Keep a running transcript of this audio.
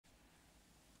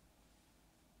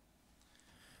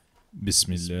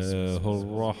بسم الله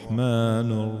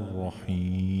الرحمن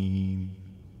الرحيم.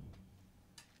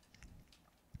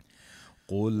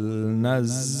 قل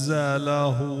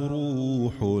نزله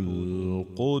روح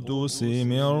القدس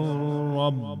من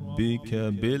ربك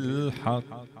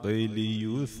بالحق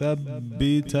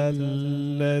ليثبت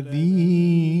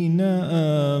الذين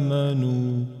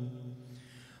آمنوا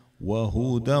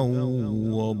وهدى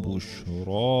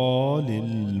وبشرى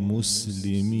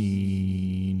للمسلمين.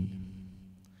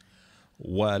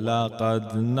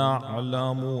 ولقد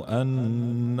نعلم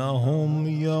أنهم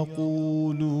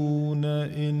يقولون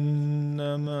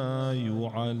إنما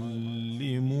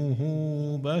يعلمه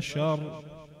بشر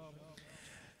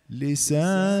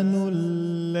لسان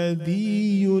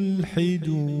الذي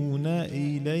يلحدون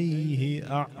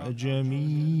إليه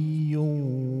أعجمي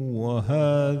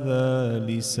وهذا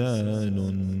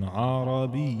لسان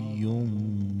عربي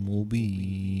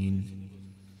مبين.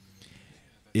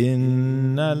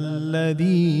 إن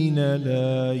الذين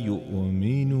لا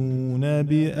يؤمنون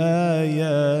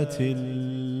بآيات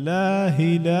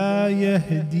الله لا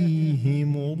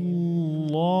يهديهم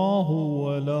الله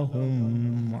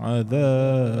ولهم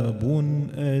عذاب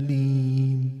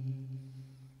أليم.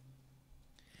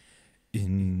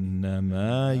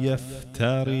 إنما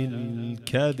يفتري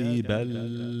الكذب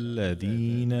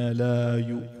الذين لا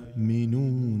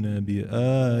يؤمنون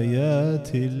بآيات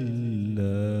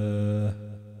الله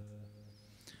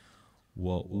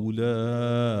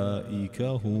وأولئك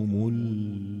هم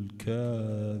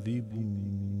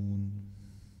الكاذبون.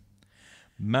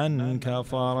 من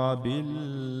كفر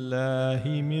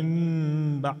بالله من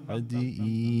بعد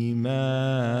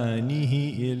إيمانه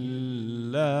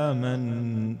إلا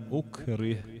من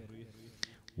أكره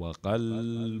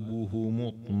وقلبه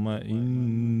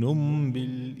مطمئن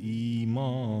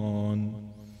بالإيمان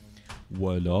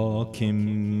ولكن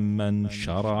من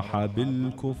شرح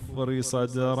بالكفر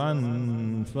صدرا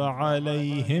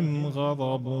فعليهم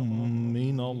غضب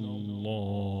من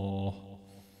الله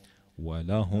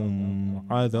ولهم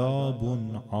عذاب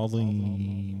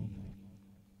عظيم.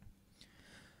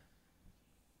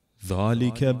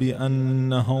 ذلك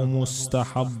بأنهم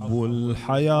استحبوا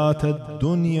الحياة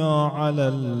الدنيا على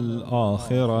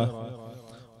الآخرة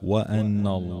وأن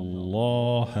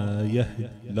الله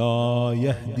لا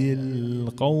يهدي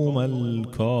القوم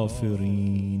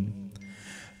الكافرين.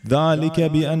 ذلك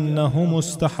بأنهم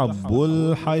استحبوا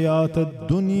الحياة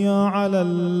الدنيا على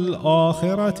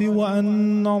الآخرة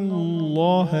وأن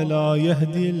الله لا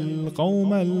يهدي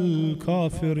القوم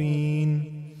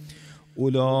الكافرين.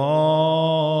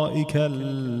 أولئك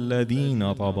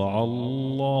الذين طبع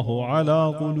الله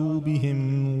على قلوبهم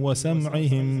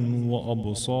وسمعهم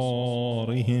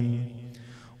وأبصارهم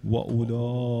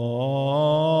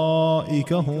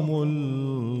وأولئك هم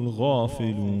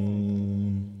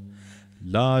الغافلون.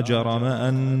 لا جرم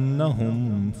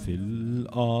أنهم في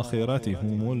الآخرة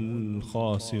هم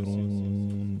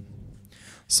الخاسرون.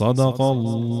 صدق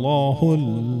الله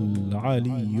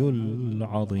العلي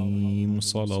العظيم.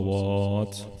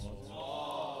 صلوات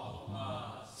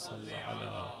صل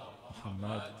على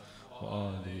محمد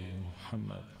وآل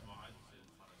محمد.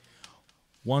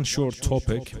 One short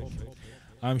topic.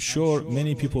 I'm sure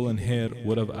many people in here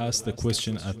would have asked the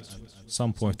question at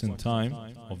some point in time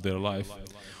of their life.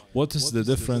 What is the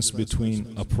difference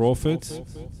between a prophet,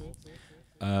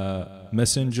 a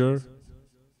messenger,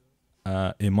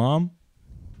 imam,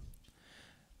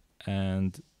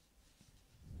 and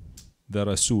the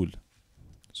Rasul?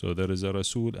 So there is a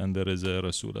Rasul and there is a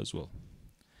Rasul as well.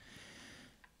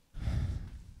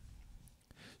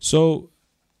 So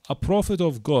a prophet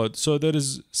of God, so there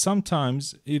is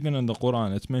sometimes, even in the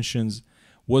Quran, it mentions,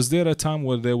 was there a time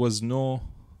where there was no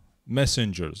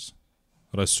messengers,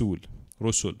 Rasul?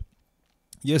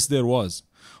 Yes, there was.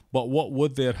 But what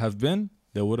would there have been?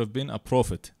 There would have been a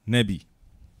prophet, Nabi.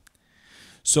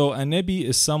 So a Nabi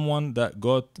is someone that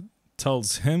God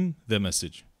tells him the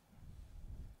message.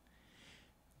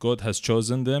 God has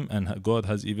chosen them, and God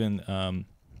has even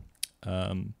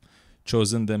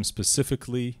chosen them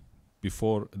specifically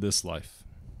before this life.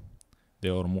 They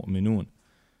are mu'minun.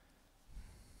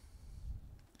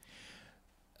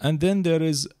 And then there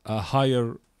is a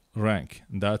higher rank,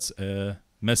 that's a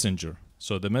messenger.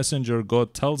 So the messenger,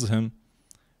 God tells him,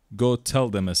 go tell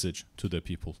the message to the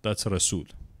people. That's Rasul.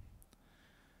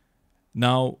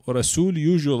 Now, Rasul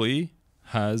usually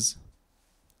has,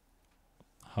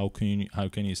 how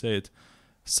can you say it,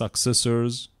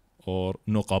 successors or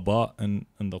nuqaba in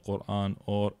the Quran,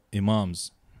 or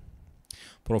imams.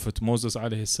 Prophet Moses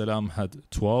alayhi salam had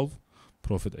 12,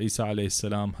 Prophet Isa alayhi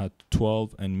salam had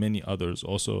 12, and many others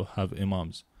also have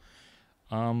imams.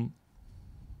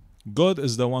 God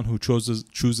is the one who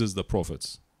chooses the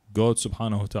prophets. God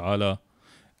subhanahu wa ta'ala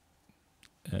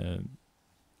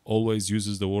always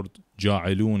uses the word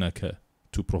جَاعِلُونَكَ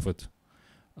to Prophet,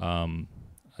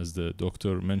 as the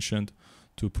doctor mentioned,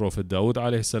 to Prophet Dawood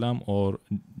alayhi salam, or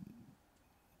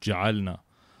جَعَلْنَا.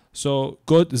 So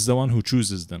God is the one who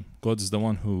chooses them. God is the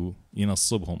one who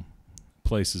ينصبهم,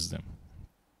 places them.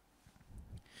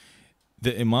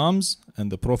 The Imams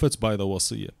and the Prophets by the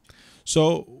Wasiyah.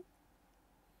 So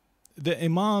the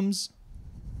Imams,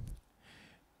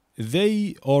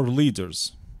 they are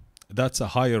leaders. That's a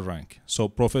higher rank. So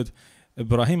Prophet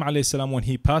Ibrahim alayhi salam, when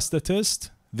he passed the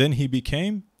test, then he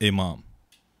became Imam,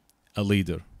 a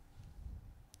leader.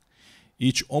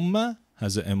 Each ummah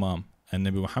has an Imam, and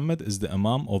Nabi Muhammad is the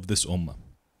Imam of this ummah.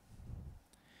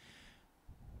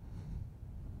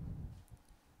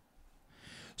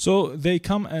 So they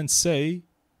come and say,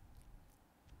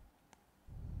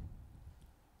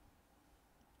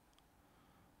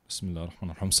 Bismillah ar-Rahman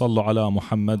ar-Rahim, Sallu ala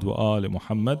Muhammad wa ali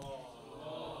Muhammad.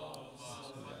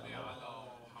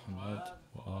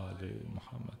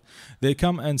 They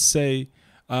come and say,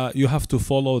 you have to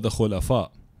follow the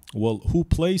khulafa. Well, who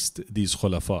placed these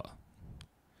khulafa?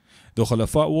 The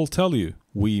khulafa will tell you,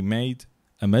 we made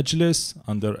a majlis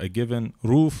under a given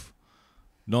roof,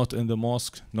 not in the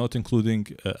mosque, not including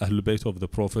Ahlul Bayt of the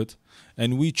Prophet,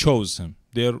 and we chose him.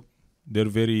 They're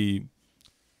very,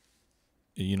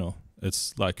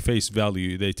 it's like face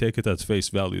value. They take it at face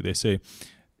value. They say,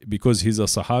 because he's a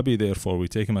Sahabi, therefore we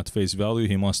take him at face value,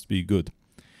 he must be good.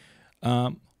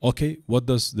 Okay, what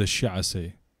does the Shia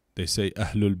say? They say,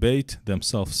 Ahlul Bayt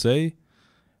themselves say,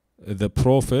 the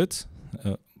Prophet,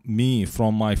 me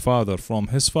from my father, from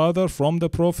his father, from the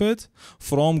Prophet,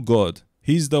 from God.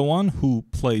 He's the one who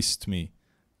placed me,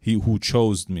 he who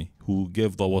chose me, who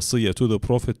gave the wasiyah to the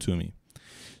Prophet to me.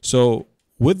 So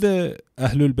with the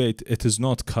Ahlul Bayt, it is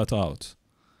not cut out.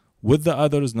 With the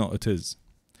others, no, it is.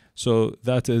 So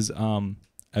that is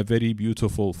a very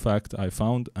beautiful fact I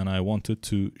found, and I wanted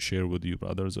to share with you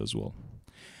brothers as well.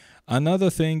 Another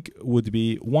thing would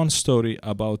be one story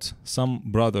about some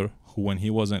brother who, when he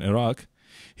was in Iraq,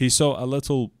 he saw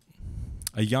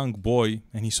a young boy,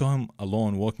 and he saw him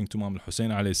alone walking to Imam Hussain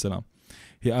alayhi salam.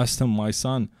 He asked him, my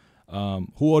son,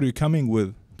 who are you coming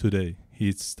with today?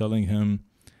 He's telling him,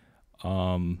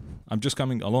 I'm just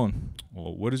coming alone.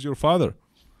 Well, where is your father?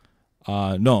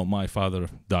 No, my father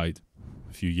died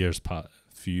a few years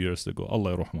ago.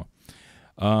 Allah rahmah.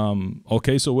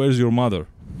 Okay, so where's your mother?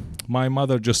 My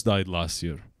mother just died last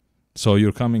year. So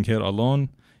you're coming here alone?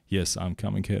 Yes, I'm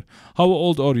coming here. How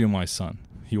old are you, my son?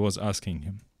 He was asking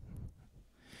him.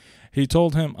 He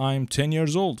told him, I'm 10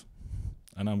 years old,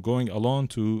 and I'm going alone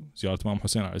to Ziyarat Imam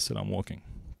Hussain alayhi salam, walking.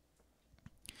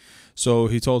 So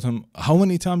he told him, how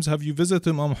many times have you visited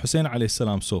Imam Hussain alayhi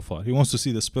salam so far? He wants to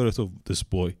see the spirit of this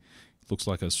boy. Looks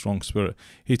like a strong spirit.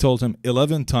 He told him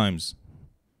 11 times.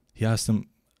 He asked him,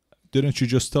 didn't you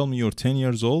just tell me you're 10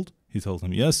 years old? He told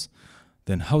him, yes.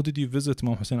 Then how did you visit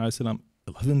Imam Hussain alayhi salam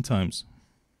 11 times?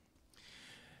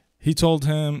 He told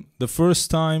him, the first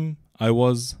time I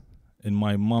was in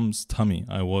my mom's tummy,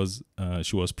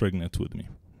 she was pregnant with me.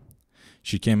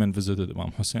 She came and visited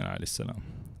Imam Hussain alayhi salam.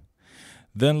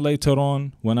 Then later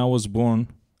on, when I was born,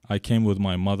 I came with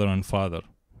my mother and father.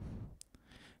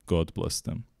 God bless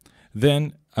them.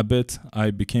 Then a bit, I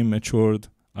became matured.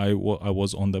 I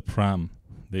was on the pram.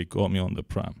 They got me on the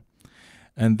pram.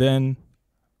 And then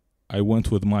I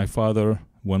went with my father.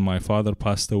 When my father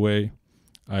passed away,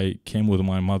 I came with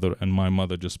my mother, and my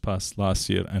mother just passed last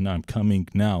year, and I'm coming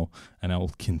now, and I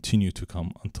will continue to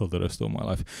come until the rest of my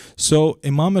life. So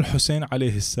Imam al-Hussain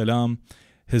alayhi salam,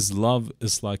 his love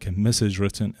is like a message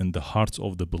written in the hearts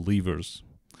of the believers.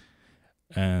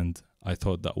 And I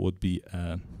thought that would be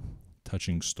a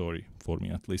touching story for me,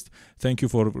 at least. Thank you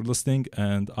for listening,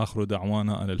 and آخر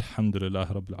دعوانا أن الحمد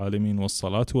لله رب العالمين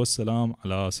والصلاة والسلام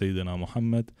على سيدنا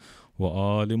محمد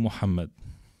وآل محمد.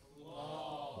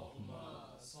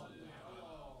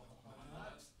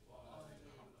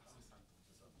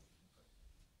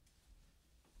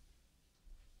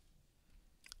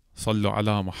 صلوا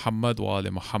على محمد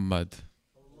وآل محمد.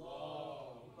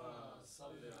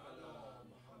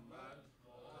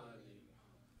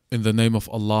 In the name of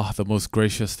Allah, the most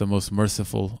gracious, the most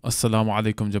merciful. Assalamu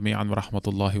alaikum jami'an wa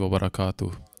rahmatullahi wa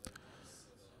barakatuh.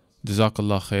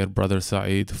 Jazakallah khair, Brother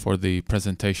Sa'id, for the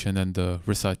presentation and the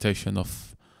recitation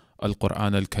of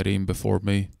Al-Quran Al-Kareem before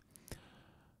me.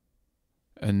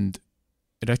 And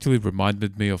it actually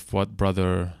reminded me of what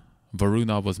Brother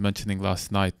Varuna was mentioning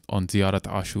last night on Ziyarat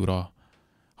Ashura,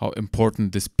 how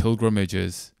important this pilgrimage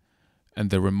is and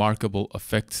the remarkable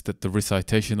effects that the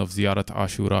recitation of Ziyarat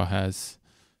Ashura has.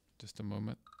 Just a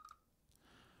moment.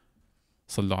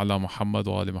 صلوا على محمد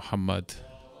وآل محمد.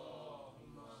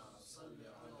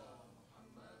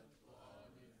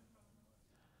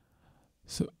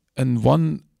 So, and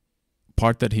one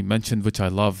part that he mentioned, which I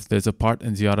love, there's a part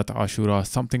in Ziyarat Ashura,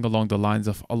 something along the lines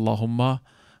of Allahumma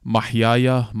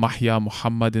mahyaya mahya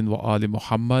Muhammadin wa ali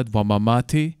Muhammad wa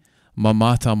mamati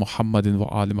mamata Muhammadin wa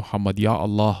ali Muhammad. Ya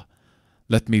Allah,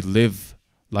 let me live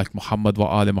like Muhammad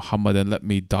wa ali Muhammad and let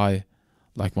me die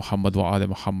like Muhammad wa ali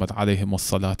Muhammad alayhim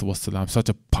الصلاة والسلام. Such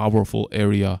a powerful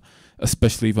area,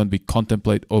 especially when we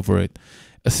contemplate over it,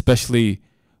 especially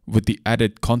with the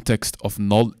added context of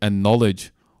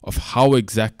knowledge of how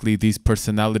exactly these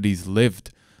personalities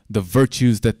lived, the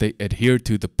virtues that they adhered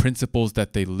to, the principles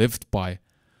that they lived by,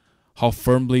 how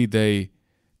firmly they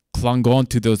clung on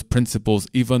to those principles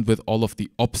even with all of the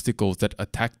obstacles that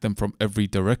attacked them from every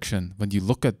direction. When you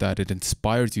look at that, it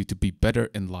inspires you to be better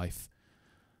in life.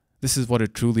 This is what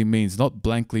it truly means, not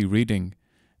blankly reading.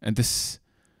 And this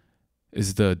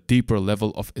is the deeper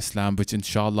level of Islam, which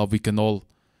inshallah we can all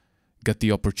get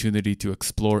the opportunity to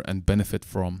explore and benefit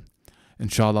from.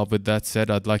 Inshallah, with that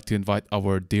said, I'd like to invite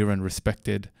our dear and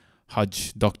respected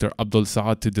Hajj, Dr. Abdul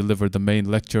Sa'ad, to deliver the main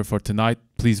lecture for tonight.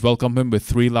 Please welcome him with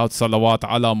 3 loud salawat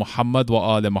ala Muhammad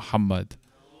wa ali Muhammad.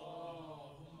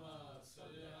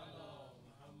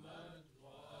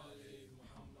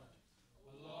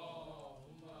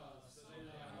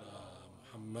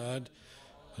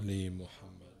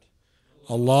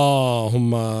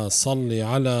 اللهم صل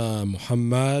على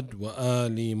محمد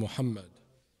وآل محمد.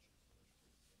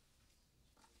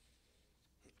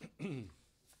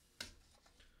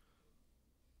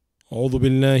 أعوذ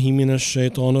بالله من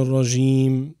الشيطان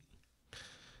الرجيم.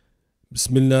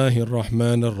 بسم الله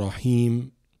الرحمن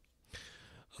الرحيم.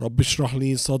 رب اشرح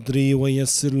لي صدري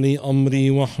ويسر لي أمري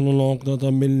واحلل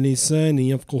عقدة من لساني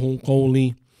يفقه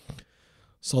قولي.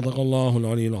 صدق الله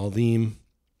العلي العظيم.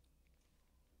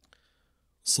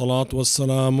 الصلاة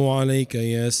والسلام عليك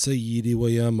يا سيدي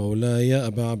ويا مولاي يا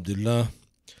أبا عبد الله.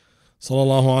 صلى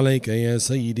الله عليك يا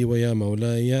سيدي ويا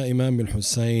مولاي يا إمام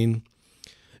الحسين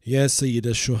يا سيد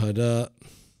الشهداء.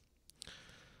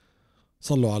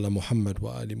 صلوا على محمد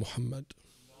وآل محمد.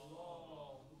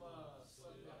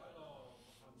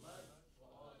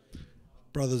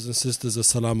 Brothers and sisters,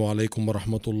 Assalamu alaikum wa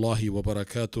rahmatullahi wa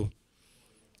barakatuh.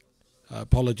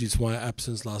 Apologies for my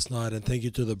absence last night, and thank you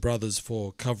to the brothers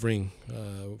for covering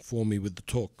for me with the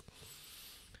talk.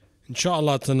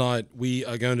 Inshallah, tonight we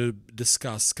are going to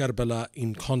discuss Karbala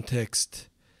in context,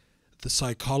 the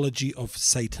psychology of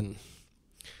Satan.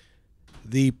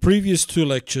 The previous 2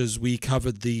 lectures we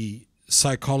covered the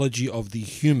psychology of the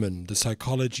human, the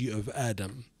psychology of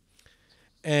Adam.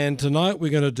 And tonight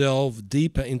we're going to delve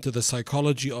deeper into the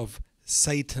psychology of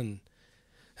Satan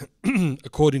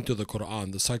according to the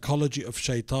Quran, the psychology of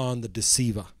Shaitan, the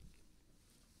deceiver.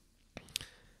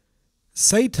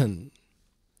 Satan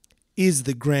is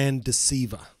the grand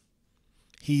deceiver.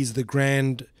 He is the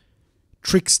grand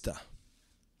trickster.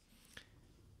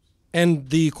 And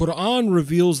the Quran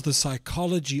reveals the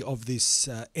psychology of this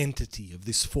entity, of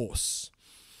this force.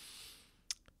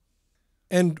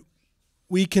 And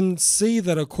we can see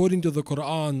that according to the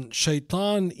Quran,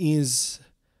 Shaitan is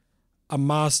a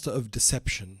master of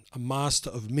deception, a master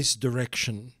of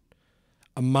misdirection,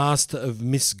 a master of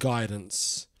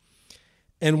misguidance.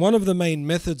 And one of the main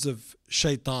methods of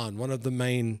Shaitan, one of the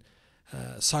main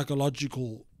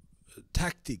psychological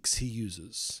tactics he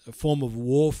uses, a form of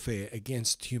warfare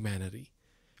against humanity.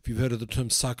 If you've heard of the term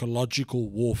psychological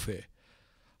warfare,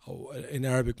 in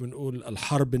Arabic,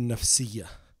 al-harb al-nafsiyya,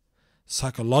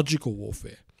 psychological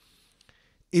warfare,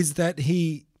 is that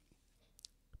he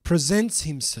presents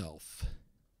himself,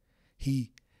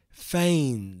 he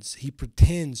feigns, he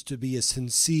pretends to be a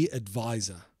sincere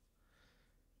advisor.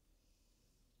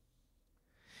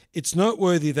 It's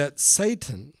noteworthy that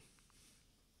Satan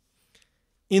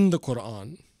in the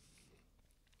Quran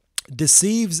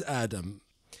deceives Adam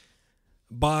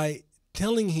by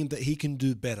telling him that he can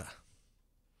do better.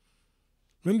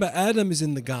 Remember, Adam is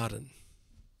in the garden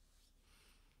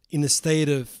in a state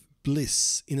of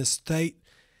bliss, in a state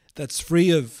that's free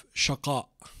of shaqa,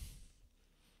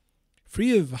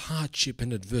 free of hardship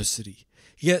and adversity.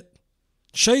 Yet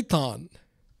Shaitan,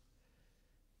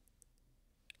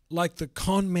 like the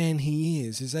con man he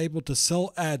is able to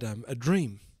sell Adam a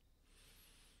dream,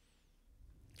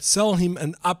 sell him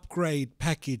an upgrade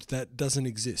package that doesn't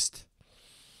exist,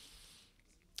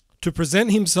 to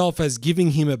present himself as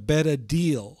giving him a better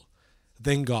deal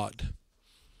than God.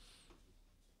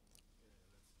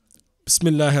 بسم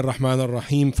الله الرحمن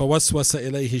الرحيم. فوسوس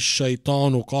إليه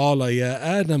الشيطان قال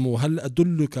يا آدم هل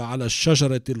أدلك على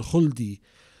الشجرة الخلد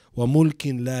وملك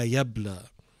لا يبلى.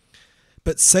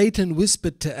 But Satan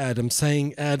whispered to Adam,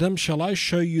 saying, Adam, shall I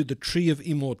show you the tree of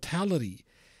immortality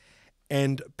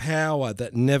and power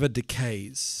that never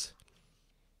decays?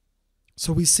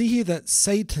 So we see here that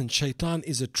Satan, Shaitan,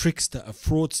 is a trickster, a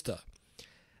fraudster,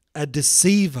 a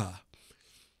deceiver.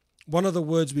 One of the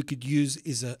words we could use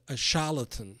is a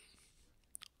charlatan.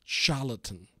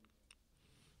 Charlatan.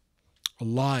 A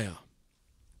liar.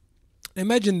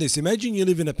 Imagine this. Imagine you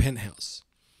live in a penthouse.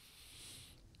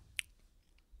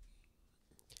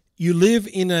 You live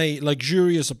in a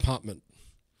luxurious apartment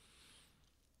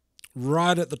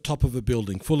right at the top of a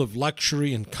building, full of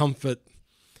luxury and comfort.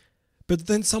 But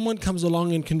then someone comes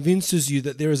along and convinces you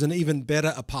that there is an even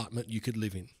better apartment you could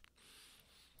live in.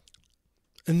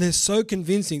 And they're so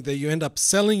convincing that you end up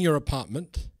selling your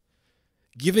apartment,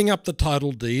 giving up the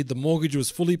title deed, the mortgage was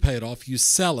fully paid off, you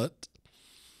sell it,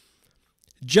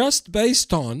 just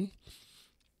based on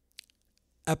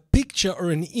a picture or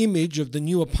an image of the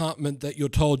new apartment that you're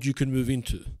told you can move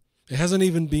into. It hasn't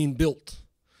even been built.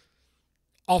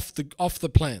 Off the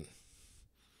plan.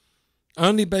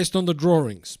 Only based on the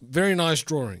drawings. Very nice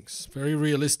drawings. Very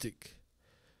realistic.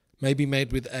 Maybe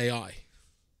made with AI.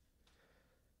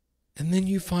 And then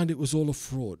you find it was all a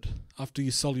fraud after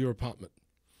you sell your apartment.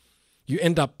 You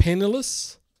end up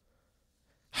penniless,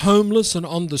 homeless, and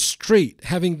on the street,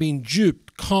 having been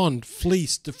duped, conned,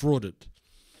 fleeced, defrauded.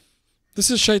 This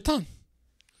is Shaitan.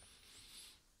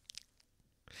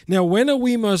 Now, when are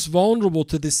we most vulnerable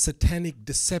to this satanic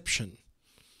deception?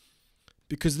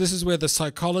 Because this is where the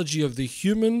psychology of the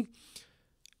human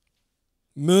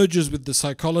merges with the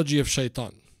psychology of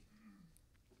Shaitan.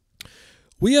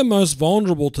 We are most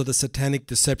vulnerable to the satanic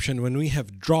deception when we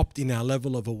have dropped in our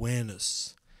level of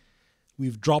awareness.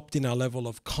 We've dropped in our level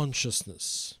of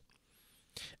consciousness.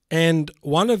 And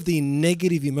one of the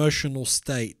negative emotional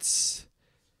states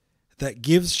that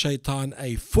gives Shaitan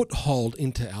a foothold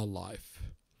into our life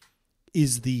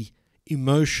is the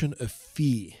emotion of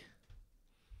fear.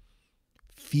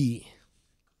 Fear.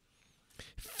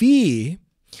 Fear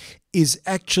is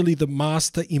actually the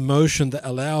master emotion that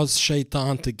allows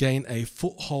Shaitan to gain a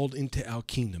foothold into our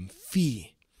kingdom. Fear.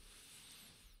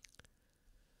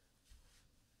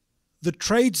 The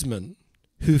tradesman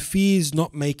who fears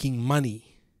not making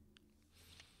money,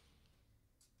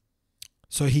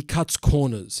 so he cuts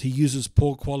corners, he uses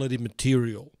poor quality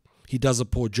material, he does a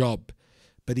poor job,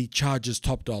 but he charges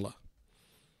top dollar.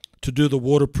 To do the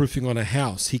waterproofing on a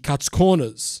house, he cuts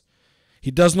corners.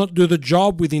 He does not do the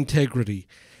job with integrity.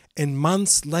 And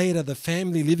months later, the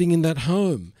family living in that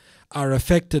home are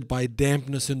affected by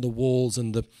dampness in the walls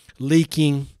and the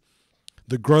leaking,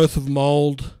 the growth of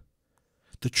mold.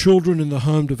 The children in the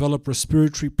home develop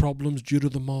respiratory problems due to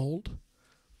the mold.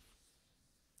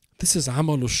 This is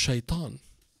Amalul Shaitan.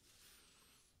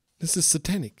 This is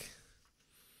satanic.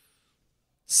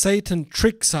 Satan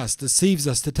tricks us, deceives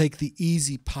us to take the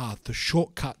easy path, the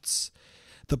shortcuts,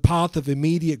 the path of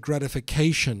immediate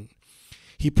gratification.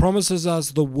 He promises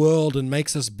us the world and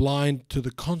makes us blind to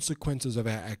the consequences of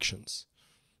our actions.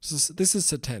 This is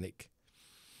satanic.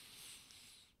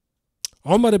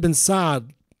 Umar ibn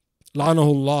Sa'ad,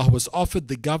 La'anahullah, was offered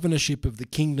the governorship of the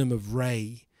kingdom of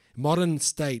Ray, modern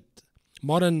day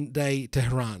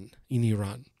Tehran in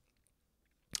Iran,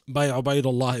 by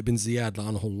Ubaydullah ibn Ziyad,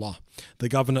 La'anahullah, the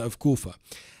governor of Kufa,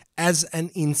 as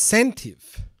an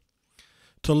incentive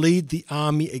to lead the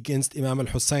army against Imam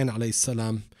Hussain alayhi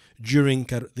salam during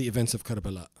the events of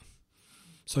Karbala.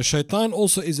 So Shaitan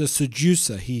also is a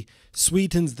seducer. He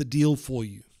sweetens the deal for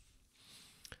you.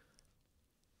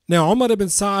 Now, Umar ibn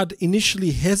Sa'ad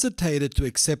initially hesitated to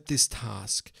accept this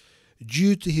task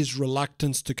due to his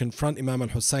reluctance to confront Imam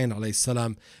al-Hussein alayhi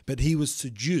salam, but he was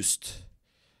seduced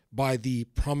by the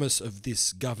promise of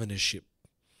this governorship,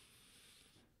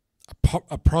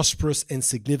 a prosperous and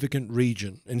significant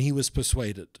region, and he was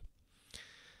persuaded.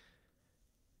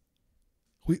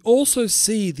 We also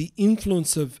see the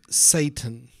influence of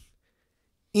Satan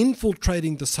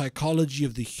infiltrating the psychology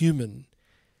of the human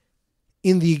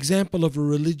in the example of a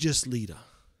religious leader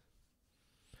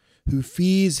who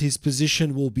fears his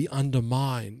position will be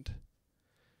undermined.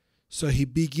 So he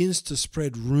begins to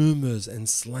spread rumors and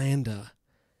slander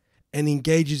and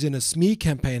engages in a smear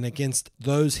campaign against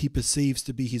those he perceives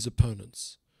to be his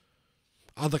opponents,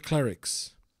 other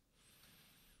clerics.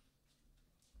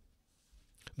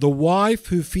 The wife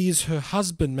who fears her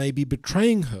husband may be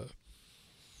betraying her,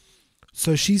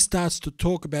 so she starts to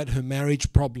talk about her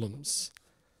marriage problems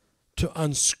to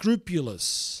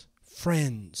unscrupulous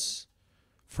friends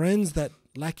that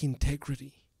lack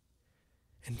integrity,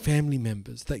 and family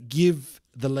members that give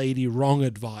the lady wrong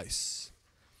advice,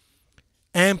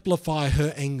 amplify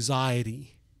her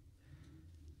anxiety,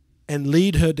 and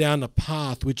lead her down a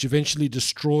path which eventually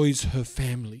destroys her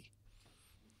family.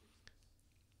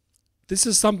 This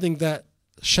is something that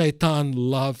Shaitan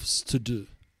loves to do.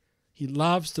 He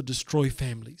loves to destroy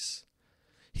families.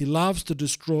 He loves to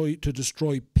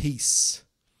destroy peace.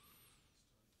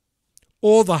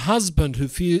 Or the husband who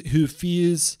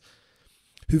feels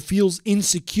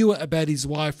insecure about his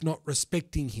wife not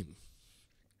respecting him.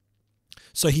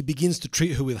 So he begins to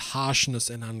treat her with harshness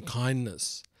and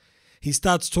unkindness. He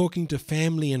starts talking to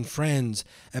family and friends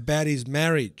about his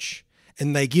marriage,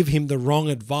 and they give him the wrong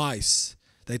advice.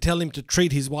 They tell him to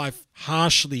treat his wife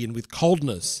harshly and with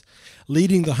coldness,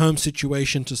 leading the home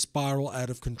situation to spiral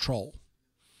out of control.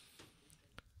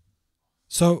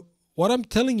 So what I'm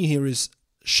telling you here is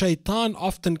Shaitan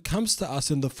often comes to us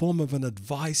in the form of an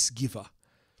advice giver.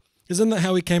 Isn't that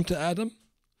how he came to Adam?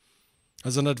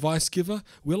 As an advice giver?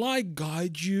 Will I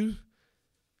guide you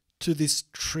to this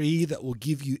tree that will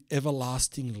give you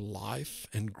everlasting life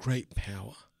and great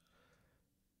power?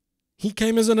 He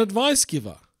came as an advice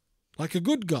giver, like a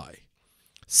good guy.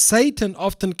 Satan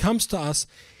often comes to us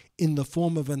in the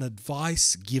form of an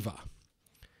advice giver.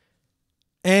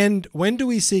 And when do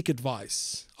we seek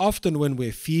advice? Often when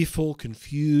we're fearful,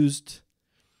 confused,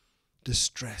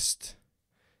 distressed.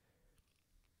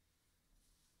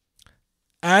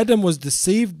 Adam was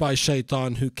deceived by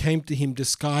Shaitan, who came to him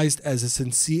disguised as a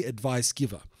sincere advice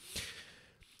giver.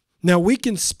 Now we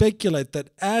can speculate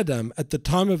that Adam at the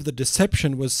time of the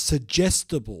deception was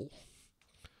suggestible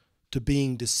to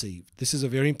being deceived. This is a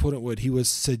very important word. He was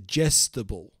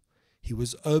suggestible. He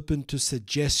was open to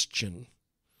suggestion.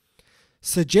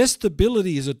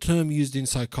 Suggestibility is a term used in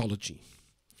psychology.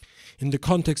 In the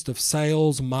context of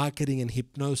sales, marketing, and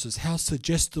hypnosis, how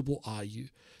suggestible are you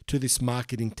to this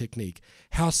marketing technique?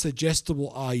 How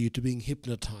suggestible are you to being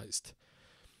hypnotized?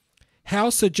 How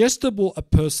suggestible a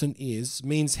person is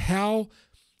means how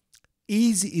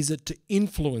easy is it to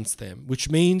influence them, which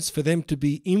means for them to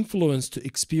be influenced to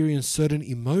experience certain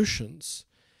emotions,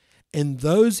 and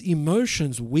those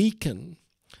emotions weaken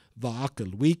the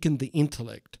aql, weaken the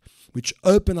intellect, which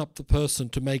open up the person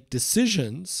to make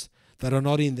decisions that are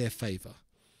not in their favor.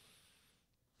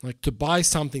 Like to buy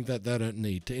something that they don't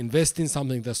need, to invest in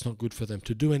something that's not good for them,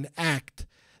 to do an act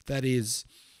that is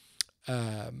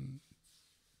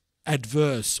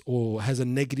adverse or has a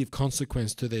negative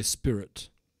consequence to their spirit.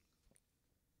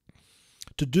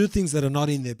 To do things that are not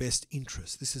in their best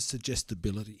interest. This is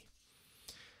suggestibility.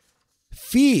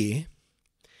 Fear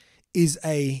is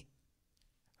a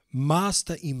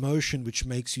master emotion which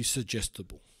makes you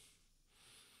suggestible.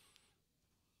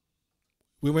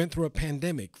 We went through a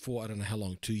pandemic for I don't know how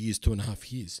long, 2 years,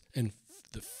 2.5 years, and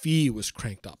the fear was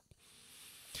cranked up.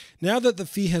 Now that the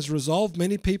fear has resolved,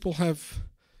 many people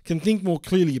can think more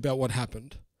clearly about what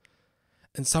happened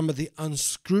and some of the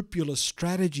unscrupulous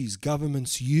strategies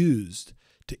governments used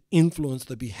to influence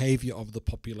the behavior of the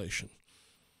population,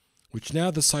 which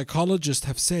now the psychologists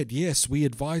have said, yes, we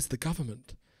advise the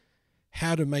government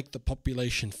how to make the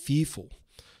population fearful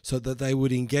so that they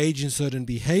would engage in certain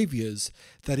behaviors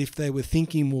that if they were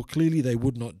thinking more clearly, they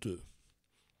would not do.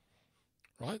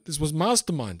 Right? This was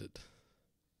masterminded.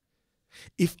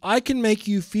 If I can make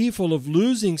you fearful of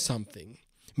losing something,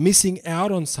 missing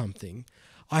out on something,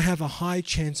 I have a high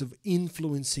chance of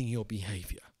influencing your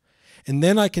behavior. And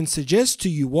then I can suggest to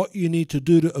you what you need to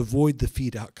do to avoid the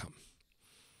feared outcome.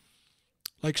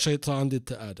 Like Shaitan did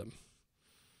to Adam.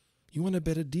 You want a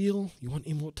better deal? You want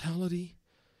immortality?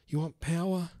 You want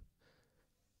power?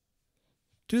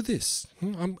 Do this.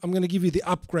 I'm going to give you the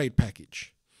upgrade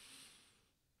package.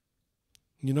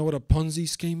 You know what a Ponzi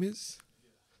scheme is?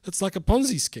 It's like a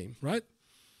Ponzi scheme, right?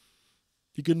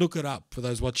 You can look it up for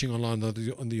those watching online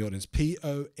on the audience.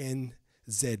 Ponzi,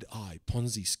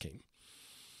 Ponzi scheme.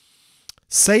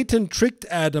 Satan tricked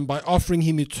Adam by offering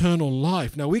him eternal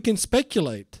life. Now we can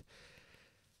speculate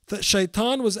that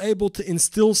Shaitan was able to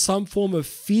instill some form of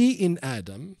fear in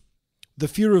Adam, the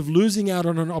fear of losing out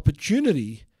on an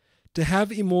opportunity to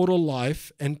have immortal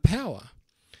life and power.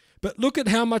 But look at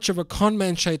how much of a con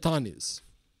man Shaitan is.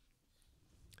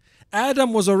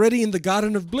 Adam was already in the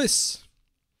Garden of Bliss.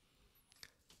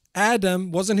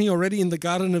 Adam, wasn't he already in the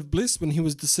Garden of Bliss when he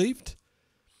was deceived?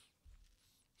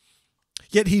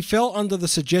 Yet he fell under the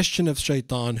suggestion of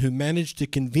Shaitan, who managed to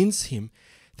convince him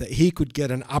that he could get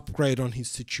an upgrade on his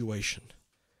situation,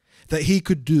 that he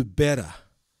could do better.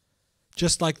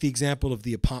 Just like the example of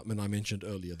the apartment I mentioned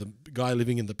earlier, the guy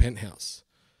living in the penthouse,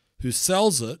 who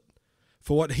sells it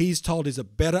for what he's told is a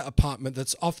better apartment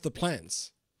that's off the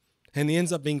plans. And he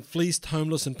ends up being fleeced,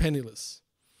 homeless, and penniless.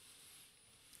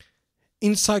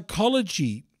 In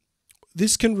psychology,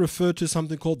 this can refer to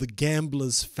something called the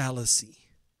gambler's fallacy.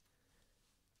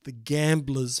 the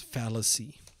gambler's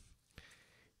fallacy.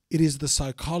 It is the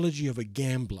psychology of a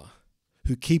gambler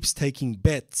who keeps taking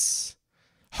bets,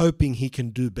 hoping he can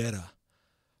do better,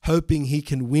 hoping he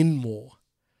can win more,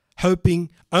 hoping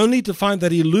only to find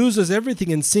that he loses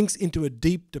everything and sinks into a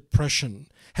deep depression,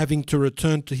 having to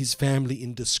return to his family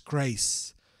in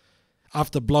disgrace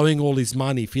after blowing all his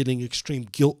money, feeling extreme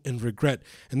guilt and regret.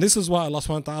 And this is why Allah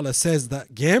subhanahu wa ta'ala says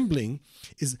that gambling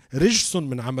is rijsun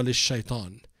min amal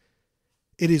ash-shaytan.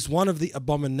 It is one of the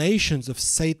abominations of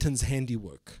Satan's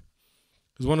handiwork.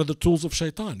 It's one of the tools of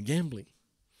shaitan, gambling.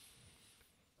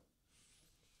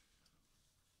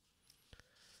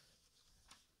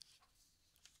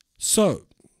 So,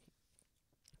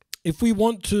 if we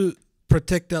want to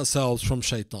protect ourselves from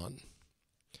shaitan,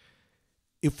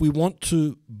 if we want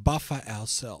to buffer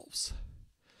ourselves,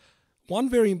 one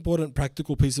very important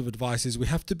practical piece of advice is we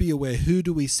have to be aware, who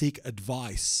do we seek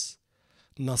advice,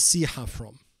 nasiha,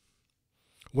 from?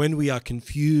 When we are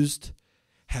confused,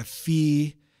 have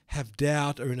fear, have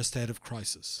doubt, or in a state of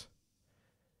crisis.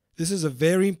 This is a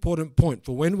very important point,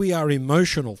 for when we are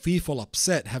emotional, fearful,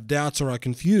 upset, have doubts, or are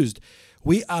confused,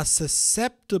 we are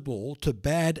susceptible to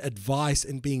bad advice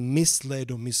and being misled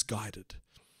or misguided.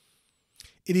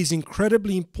 It is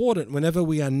incredibly important whenever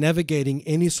we are navigating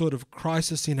any sort of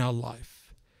crisis in our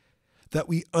life that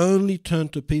we only turn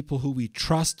to people who we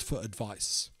trust for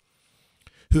advice,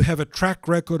 who have a track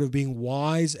record of being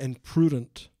wise and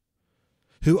prudent,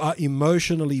 who are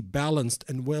emotionally balanced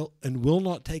and will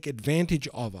not take advantage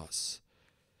of us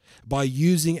by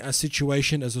using our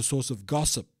situation as a source of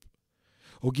gossip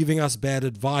or giving us bad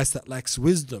advice that lacks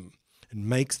wisdom and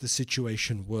makes the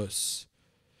situation worse.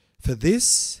 For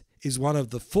this is one of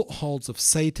the footholds of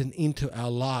Satan into our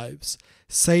lives,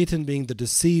 Satan being the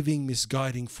deceiving,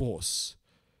 misguiding force.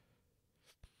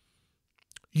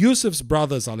 Yusuf's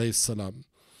brothers, alayhi salam,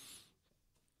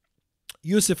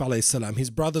 Yusuf alayhi salam,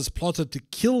 his brothers plotted to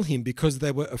kill him because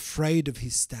they were afraid of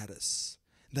his status.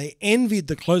 They envied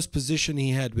the close position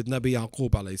he had with Nabi Yaqub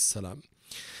alayhi salam,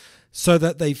 so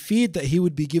that they feared that he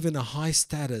would be given a high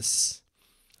status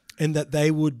and that they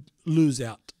would lose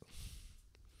out.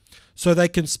 So they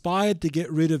conspired to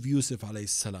get rid of Yusuf alayhi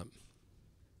salam.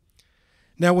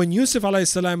 Now when Yusuf alayhi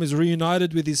salam is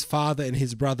reunited with his father and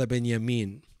his brother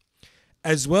Benjamin,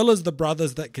 as well as the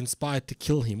brothers that conspired to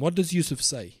kill him, what does Yusuf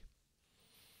say?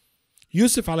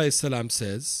 Yusuf alayhi salam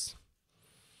says,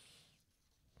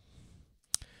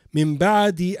 من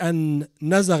بعد أن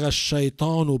نزغ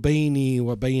الشيطان بيني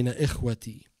وبين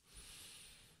إخوتي.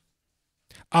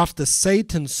 After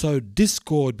Satan sowed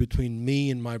discord between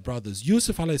me and my brothers,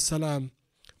 Yusuf alayhi salam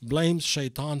blames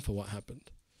shaitan for what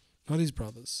happened, not his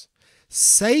brothers.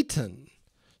 Satan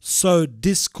sowed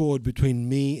discord between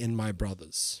me and my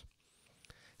brothers.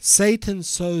 Satan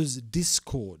sows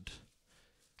discord,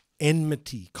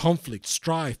 enmity, conflict,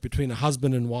 strife between a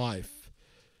husband and wife.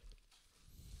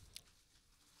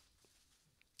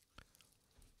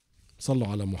 صلوا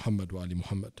على محمد وآل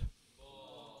محمد.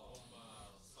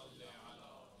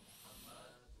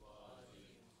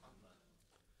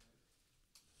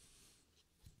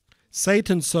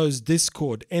 Satan sows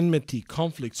discord, enmity,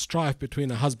 conflict, strife between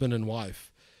a husband and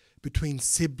wife, between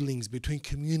siblings, between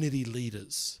community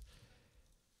leaders.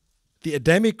 The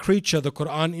Adamic creature the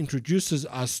Quran introduces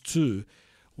us to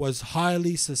was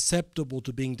highly susceptible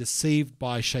to being deceived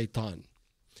by shaitan.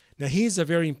 Now here's a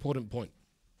very important point.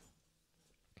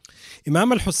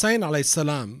 Imam Hussain alayhi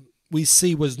salam, we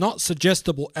see, was not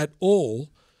suggestible at all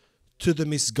to the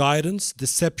misguidance,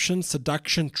 deception,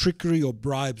 seduction, trickery, or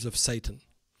bribes of Satan.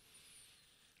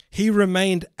 He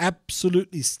remained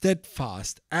absolutely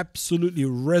steadfast, absolutely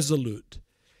resolute.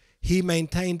 He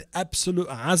maintained absolute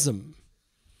azm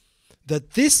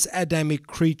that this Adamic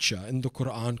creature in the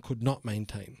Quran could not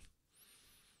maintain.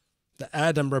 The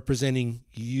Adam representing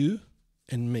you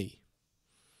and me.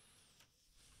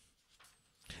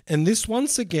 And this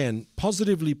once again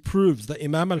positively proves that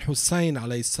Imam al-Hussain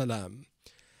alayhi salam,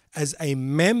 as a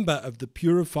member of the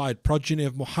purified progeny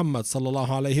of Muhammad sallallahu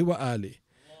alayhi wa alihi,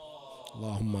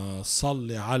 Allahumma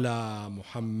salli ala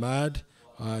Muhammad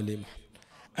wa ali Muhammad,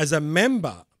 as a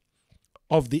member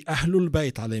of the Ahlul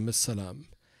Bayt alayhim salam,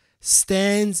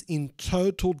 stands in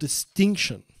total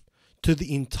distinction to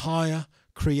the entire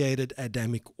created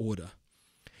Adamic order,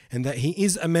 and that he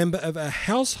is a member of a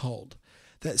household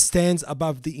that stands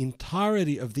above the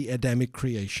entirety of the Adamic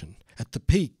creation, at the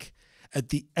peak, at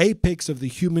the apex of the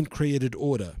human created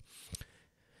order.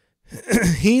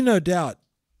 He no doubt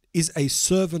is a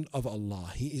servant of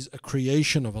Allah. He is a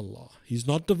creation of Allah. He's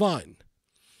not divine.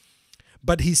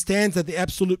 But he stands at the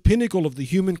absolute pinnacle of the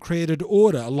human created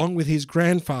order, along with his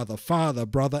grandfather, father,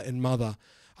 brother, and mother,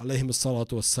 alayhim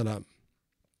as-salatu was-salam.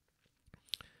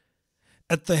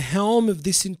 at the helm of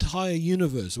this entire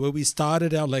universe where we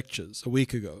started our lectures a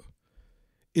week ago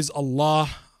is Allah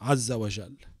Azza wa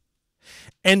Jal.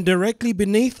 And directly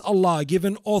beneath Allah,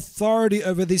 given authority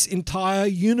over this entire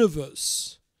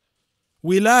universe,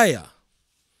 wilaya,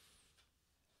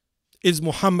 is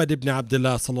Muhammad ibn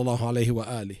Abdullah sallallahu alayhi wa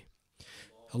alihi.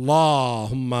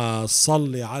 Allahumma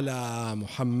salli ala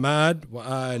Muhammad wa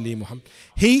ali Muhammad.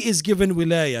 He is given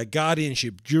wilaya,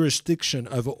 guardianship, jurisdiction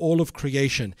over all of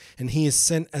creation, and he is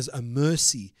sent as a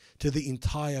mercy to the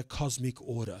entire cosmic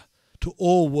order, to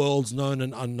all worlds known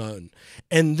and unknown.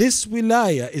 And this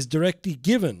wilaya is directly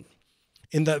given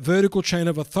in that vertical chain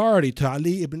of authority to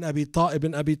Ali ibn Abi Talib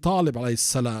alayhi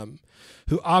salam,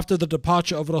 who after the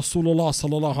departure of Rasulullah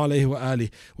sallallahu alayhi wa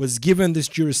alihi was given this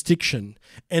jurisdiction,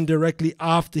 and directly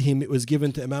after him it was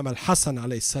given to Imam al-Hasan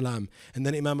alayhi salam, and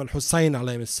then Imam al-Hussain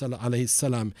alayhi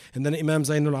salam, and then Imam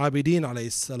Zain al-Abidin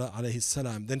alayhi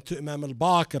salam, then to Imam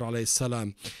al-Baqir alayhi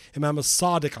salam, Imam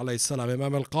al-Sadiq alayhi salam,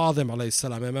 Imam al-Qadim alayhi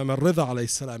salam, Imam al-Ridha alayhi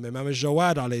salam, Imam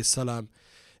al-Jawad alayhi salam,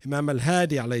 Imam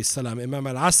al-Hadi alayhi salam, Imam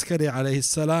al-Askari alayhi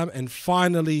salam, and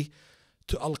finally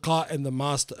to Al-Qa'im, the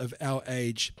master of our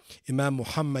age, Imam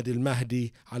Muhammad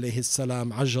al-Mahdi alayhi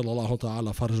salam, Ajjalallahu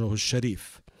ta'ala farjahu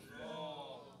al-Sharif.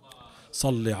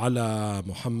 Salli ala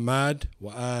Muhammad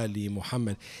wa ali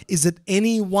Muhammad. Is it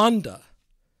any wonder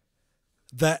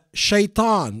that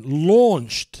Shaitan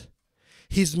launched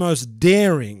his most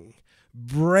daring,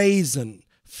 brazen,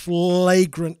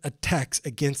 flagrant attacks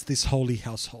against this holy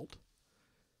household?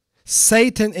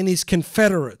 Satan and his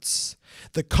confederates,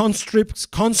 the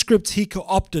conscripts he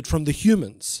co-opted from the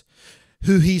humans,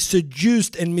 who he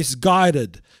seduced and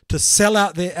misguided to sell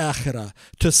out their akhirah,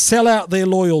 to sell out their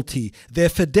loyalty, their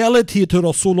fidelity to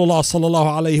Rasulullah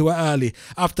sallallahu alayhi wa alihi,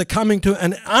 after coming to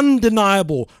an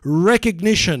undeniable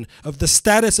recognition of the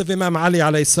status of Imam Ali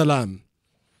alayhi salam.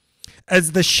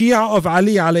 As the Shia of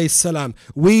Ali alayhi salam,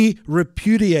 we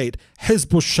repudiate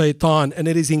Hizb al-Shaytan, and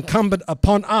it is incumbent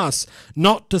upon us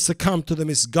not to succumb to the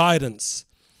misguidance,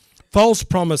 false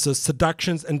promises,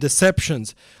 seductions and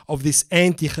deceptions of this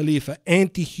anti-Khalifa,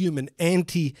 anti-human,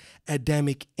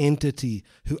 anti-Adamic entity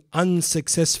who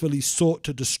unsuccessfully sought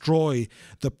to destroy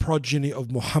the progeny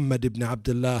of Muhammad ibn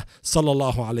Abdullah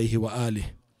sallallahu alayhi wa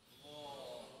alihi.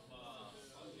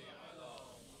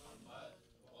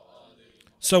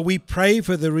 So we pray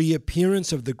for the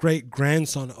reappearance of the great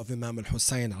grandson of Imam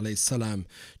Hussain alayhi salam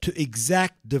to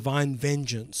exact divine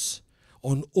vengeance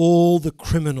on all the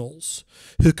criminals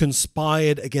who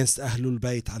conspired against Ahlul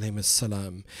Bayt alayhi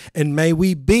salam. And may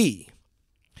we be,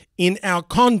 in our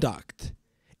conduct,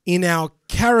 in our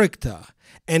character,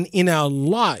 and in our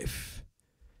life,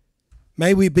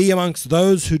 may we be amongst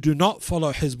those who do not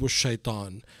follow Hizb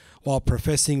al-Shaytan, while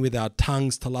professing with our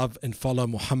tongues to love and follow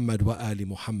Muhammad wa ali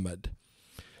Muhammad.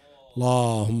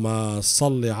 Allahumma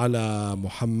salli ala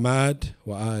Muhammad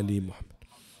wa ali Muhammad.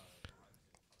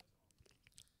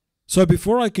 So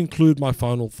before I conclude my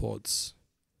final thoughts,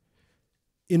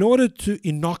 in order to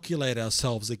inoculate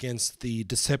ourselves against the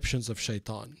deceptions of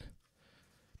Shaitan,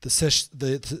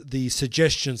 the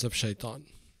suggestions of Shaitan,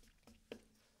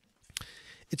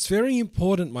 it's very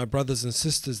important, my brothers and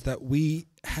sisters, that we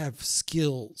have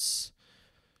skills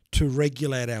to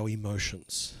regulate our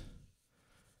emotions,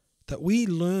 that we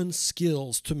learn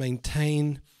skills to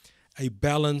maintain a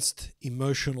balanced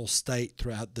emotional state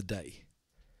throughout the day.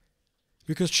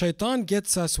 Because Shaitan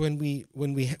gets us when we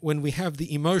have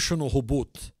the emotional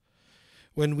hubut,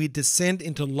 when we descend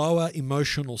into lower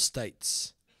emotional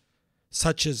states,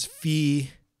 such as fear,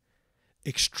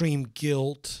 extreme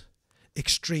guilt,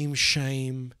 extreme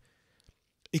shame,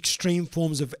 extreme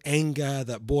forms of anger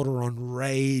that border on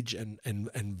rage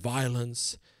and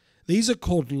violence. These are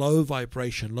called low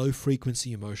vibration, low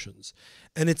frequency emotions.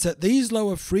 And it's at these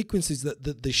lower frequencies that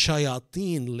the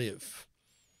shayateen live.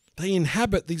 They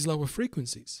inhabit these lower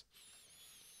frequencies.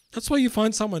 That's why you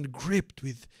find someone gripped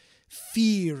with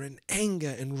fear and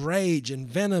anger and rage and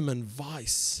venom and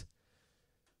vice.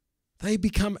 They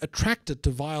become attracted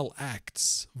to vile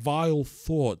acts, vile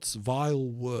thoughts, vile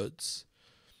words.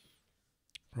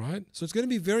 Right? So it's going to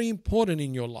be very important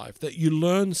in your life that you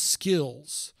learn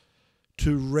skills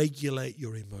to regulate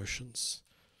your emotions,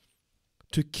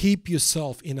 to keep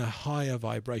yourself in a higher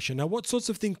vibration. Now, what sorts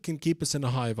of things can keep us in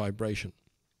a higher vibration?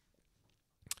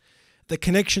 The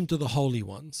connection to the holy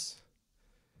ones,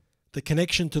 the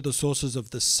connection to the sources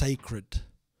of the sacred,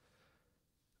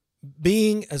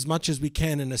 being as much as we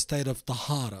can in a state of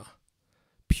tahara,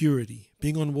 purity,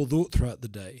 being on wudu throughout the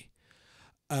day,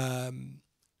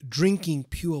 drinking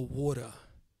pure water,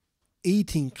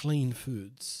 eating clean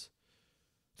foods.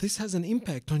 This has an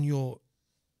impact on your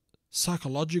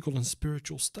psychological and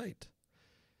spiritual state.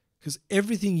 Because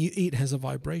everything you eat has a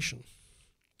vibration.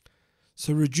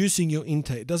 So reducing your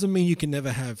intake doesn't mean you can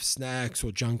never have snacks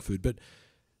or junk food, but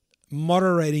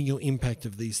moderating your impact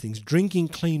of these things, drinking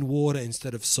clean water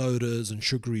instead of sodas and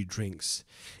sugary drinks,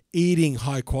 eating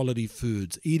high quality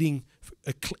foods, eating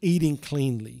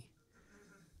cleanly,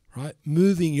 right?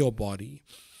 Moving your body,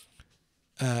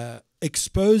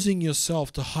 exposing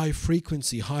yourself to high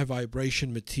frequency, high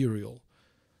vibration material,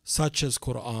 such as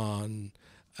Quran,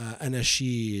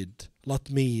 Anashid,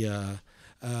 Latmiya,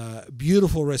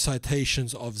 beautiful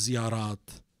recitations of ziyarat,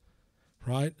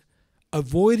 right?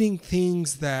 Avoiding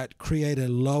things that create a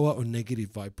lower or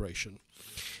negative vibration.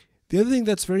 The other thing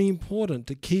that's very important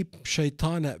to keep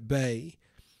shaitan at bay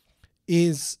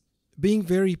is being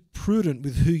very prudent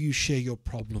with who you share your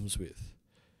problems with.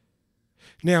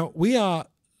 Now, we are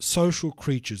social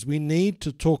creatures. We need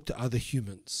to talk to other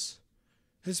humans.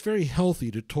 It's very healthy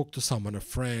to talk to someone, a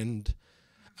friend,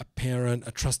 a parent,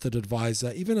 a trusted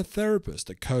advisor, even a therapist,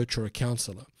 a coach, or a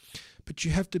counselor. But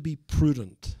you have to be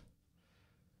prudent.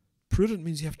 Prudent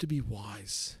means you have to be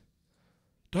wise.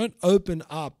 Don't open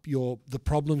up the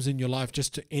problems in your life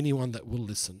just to anyone that will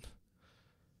listen.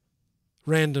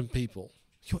 Random people.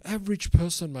 Your average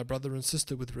person, my brother and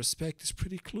sister, with respect, is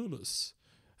pretty clueless.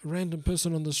 A random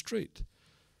person on the street.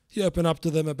 You open up to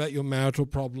them about your marital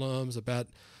problems, about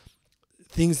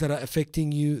things that are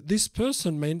affecting you. This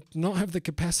person may not have the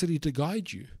capacity to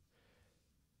guide you.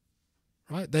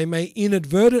 Right? They may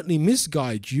inadvertently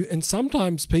misguide you, and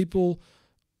sometimes people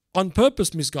on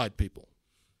purpose misguide people.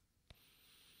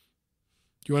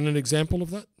 Do you want an example of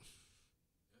that?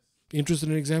 Interested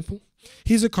in an example?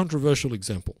 Here's a controversial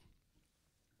example.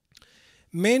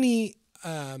 Many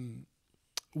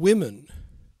women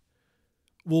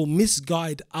will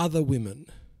misguide other women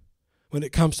when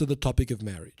it comes to the topic of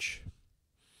marriage.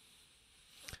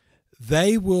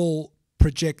 They will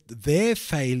project their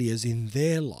failures in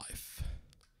their life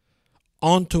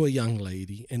onto a young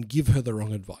lady and give her the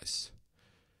wrong advice.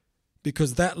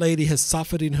 Because that lady has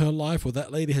suffered in her life, or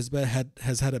that lady has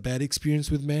had a bad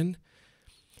experience with men,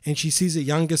 and she sees a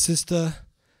younger sister,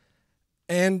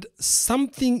 and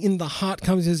something in the heart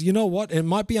comes and says, you know what, it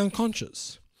might be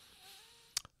unconscious.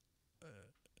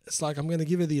 It's like, I'm going to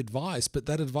give her the advice, but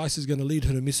that advice is going to lead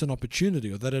her to miss an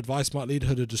opportunity, or that advice might lead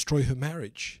her to destroy her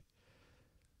marriage.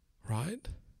 Right?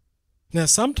 Now,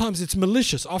 sometimes it's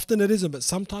malicious. Often it isn't, but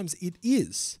sometimes it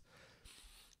is.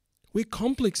 We're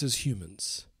complex as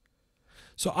humans.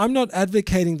 So I'm not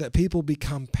advocating that people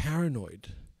become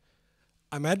paranoid.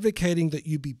 I'm advocating that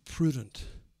you be prudent.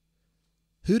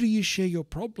 Who do you share your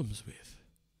problems with?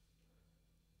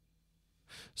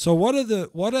 So what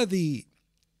are the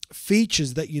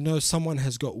features that you know someone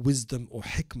has got wisdom or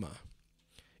hikmah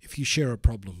if you share a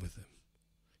problem with them?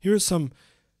 Here are some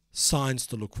signs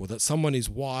to look for, that someone is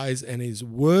wise and is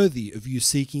worthy of you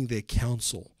seeking their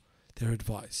counsel, their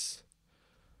advice.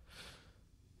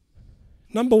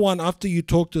 Number one, after you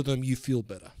talk to them, you feel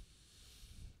better.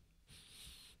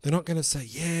 They're not going to say,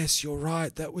 yes, you're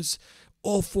right, that was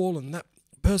awful, and that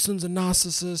person's a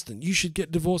narcissist, and you should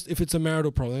get divorced if it's a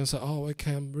marital problem. They're going to say, oh,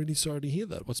 okay, I'm really sorry to hear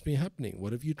that. What's been happening?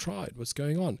 What have you tried? What's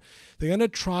going on? They're going to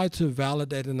try to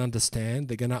validate and understand.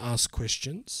 They're going to ask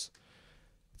questions.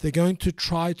 They're going to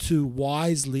try to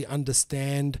wisely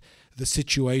understand the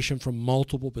situation from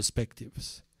multiple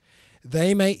perspectives.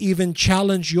 They may even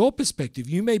challenge your perspective.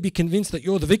 You may be convinced that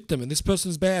you're the victim and this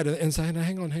person's bad, and say, no,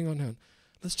 hang on.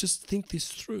 Let's just think this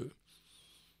through.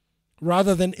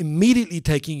 Rather than immediately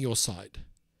taking your side.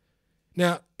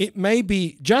 Now, it may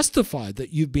be justified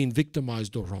that you've been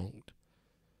victimized or wronged,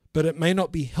 but it may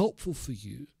not be helpful for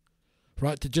you,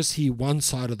 right, to just hear one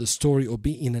side of the story or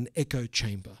be in an echo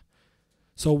chamber.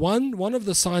 So one of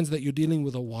the signs that you're dealing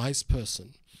with a wise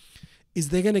person is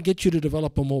they're going to get you to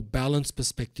develop a more balanced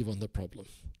perspective on the problem.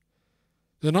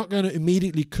 They're not going to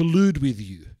immediately collude with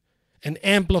you and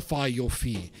amplify your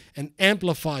fear and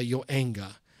amplify your anger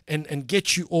and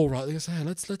get you all right. They're going to say, hey,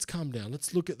 let's calm down.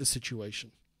 Let's look at the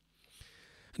situation.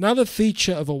 Another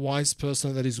feature of a wise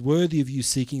person that is worthy of you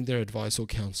seeking their advice or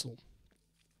counsel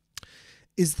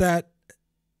is that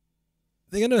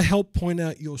they're going to help point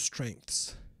out your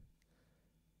strengths.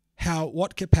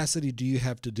 What capacity do you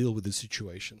have to deal with the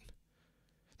situation?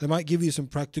 They might give you some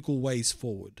practical ways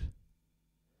forward.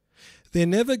 They're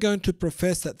never going to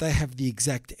profess that they have the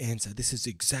exact answer. This is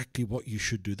exactly what you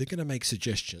should do. They're going to make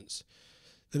suggestions.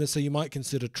 They're going to say, you might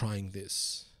consider trying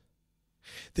this.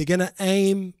 They're going to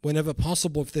aim, whenever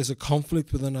possible, if there's a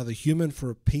conflict with another human, for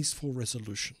a peaceful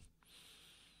resolution.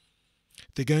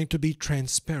 They're going to be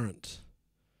transparent.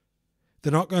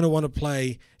 They're not going to want to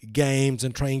play games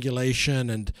and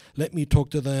triangulation and let me talk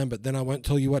to them, but then I won't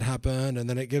tell you what happened, and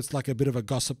then it gets like a bit of a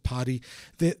gossip party.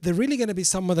 They're really going to be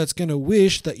someone that's going to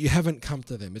wish that you haven't come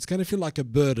to them. It's going to feel like a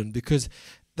burden because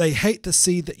they hate to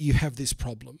see that you have this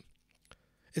problem.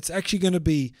 It's actually going to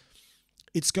be,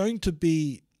 it's going to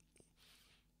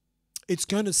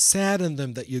sadden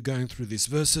them that you're going through this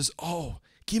versus, oh,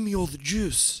 give me all the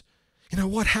juice. You know,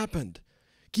 what happened?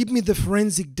 Give me the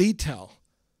forensic detail.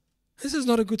 This is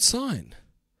not a good sign.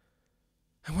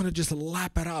 I want to just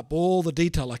lap it up, all the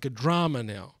detail, like a drama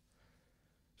now.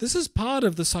 This is part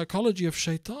of the psychology of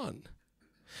shaitan.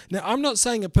 Now, I'm not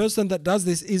saying a person that does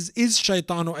this is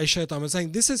shaitan or a shaitan. I'm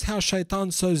saying this is how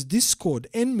shaitan sows discord,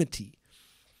 enmity.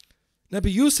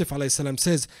 Nabi Yusuf alayhi salam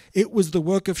says, it was the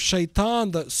work of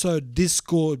shaitan that sowed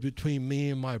discord between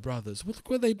me and my brothers. Well, look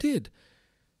what they did.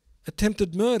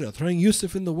 Attempted murder, throwing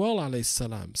Yusuf in the well alayhi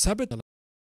salam. Sabotage.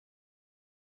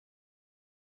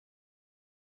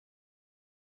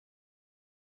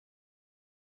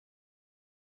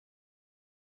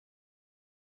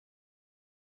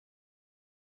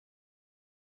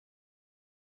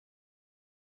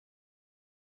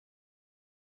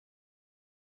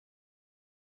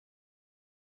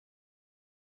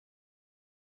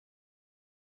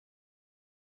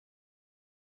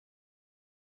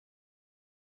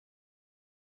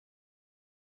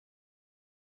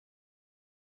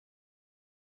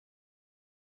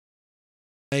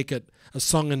 Make it a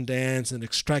song and dance and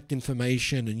extract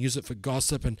information and use it for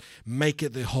gossip and make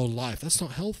it their whole life. That's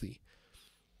not healthy.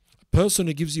 A person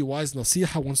who gives you wise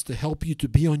nasiha wants to help you to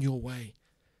be on your way.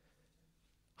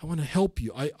 I want to help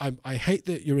you. I hate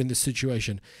that you're in this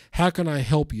situation. How can I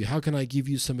help you? How can I give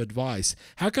you some advice?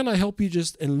 How can I help you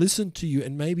just and listen to you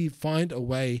and maybe find a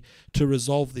way to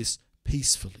resolve this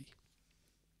peacefully?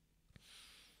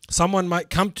 Someone might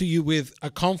come to you with a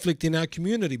conflict in our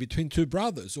community between two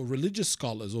brothers or religious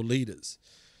scholars or leaders.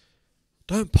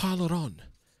 Don't pile it on.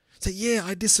 Say, yeah,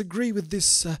 I disagree with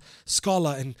this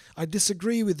scholar and I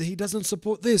disagree with, he doesn't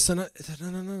support this. And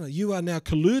no. You are now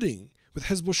colluding with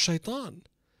Hizbul Shaitan.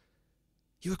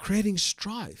 You are creating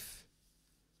strife.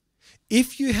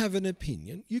 If you have an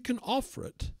opinion, you can offer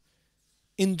it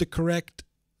in the correct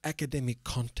academic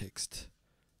context.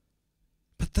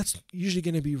 But that's usually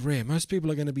going to be rare. Most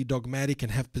people are going to be dogmatic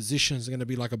and have positions. They're going to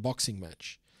be like a boxing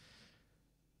match.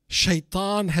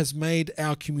 Shaitan has made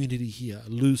our community here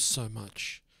lose so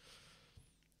much.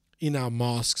 In our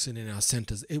mosques and in our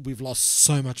centers, we've lost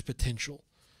so much potential.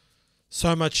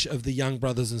 So much of the young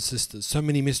brothers and sisters. So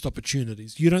many missed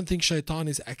opportunities. You don't think Shaitan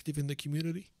is active in the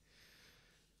community?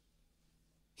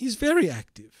 He's very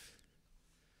active.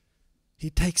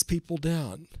 He takes people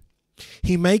down.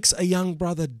 He makes a young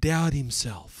brother doubt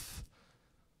himself.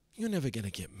 You're never going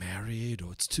to get married,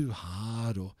 or it's too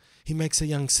hard. Or he makes a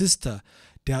young sister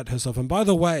doubt herself. And by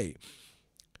the way,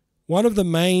 one of the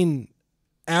main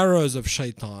arrows of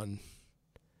shaitan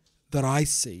that I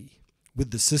see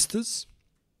with the sisters,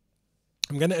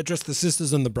 I'm going to address the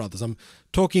sisters and the brothers. I'm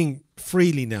talking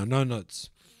freely now, no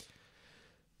notes.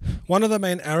 One of the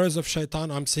main arrows of shaitan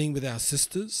I'm seeing with our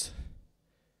sisters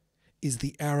is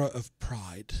the arrow of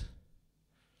pride.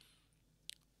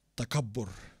 Takabbur.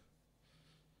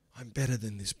 I'm better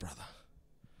than this brother.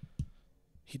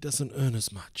 He doesn't earn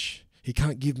as much. He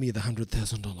can't give me the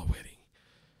 $100,000 wedding.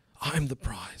 I'm the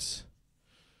prize.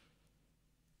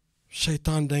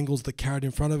 Shaitan dangles the carrot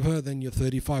in front of her, then you're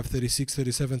 35, 36,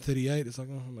 37, 38. It's like,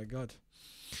 oh my God.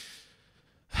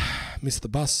 Miss the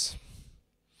bus.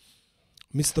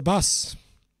 Miss the bus.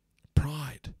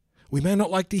 Pride. We may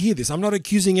not like to hear this. I'm not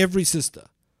accusing every sister.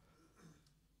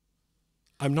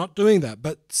 I'm not doing that.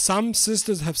 But some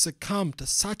sisters have succumbed to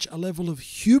such a level of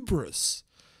hubris,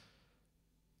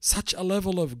 such a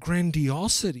level of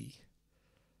grandiosity,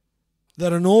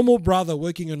 that a normal brother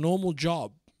working a normal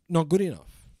job, not good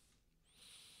enough.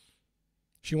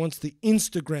 She wants the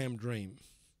Instagram dream.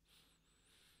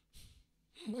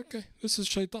 Okay, this is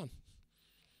shaitan.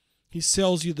 He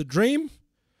sells you the dream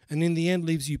and in the end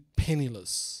leaves you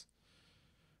penniless.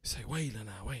 You say, wait,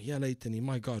 ya laytani,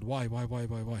 my God, why?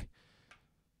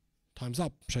 Time's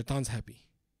up. Shaitan's happy.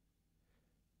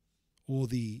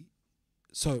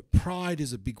 So pride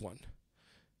is a big one.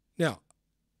 Now,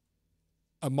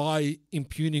 am I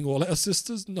impugning all our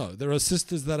sisters? No. There are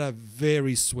sisters that are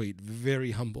very sweet,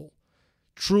 very humble,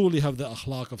 truly have the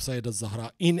akhlaq of Sayyidah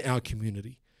Zahra in our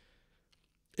community.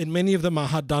 And many of them are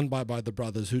hard done by the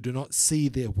brothers who do not see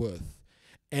their worth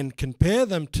and compare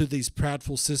them to these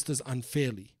proudful sisters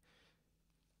unfairly.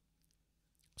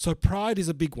 So pride is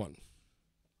a big one.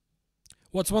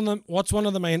 What's one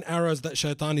of the main arrows that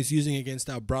shaitan is using against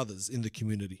our brothers in the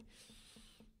community?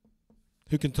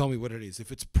 Who can tell me what it is?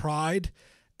 If it's pride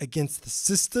against the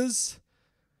sisters,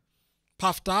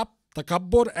 puffed up,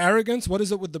 takabbur, arrogance, what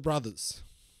is it with the brothers?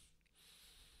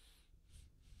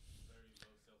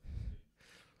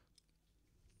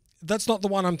 That's not the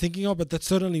one I'm thinking of, but that's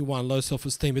certainly one, low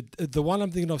self-esteem. The one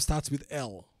I'm thinking of starts with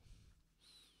L.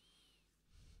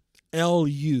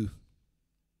 L-U.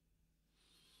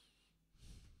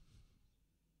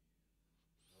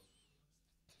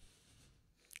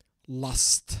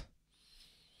 Lust.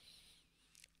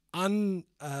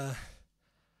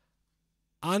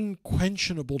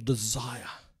 Unquenchable desire.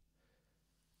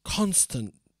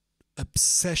 Constant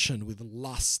obsession with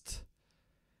lust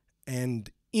and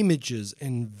images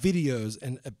and videos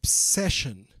and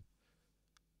obsession.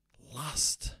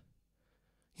 Lust.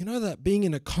 You know that being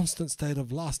in a constant state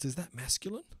of lust, is that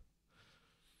masculine?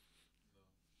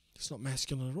 It's not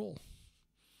masculine at all.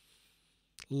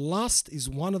 Lust is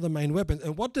one of the main weapons.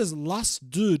 And what does lust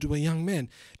do to a young man?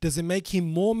 Does it make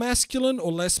him more masculine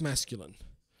or less masculine?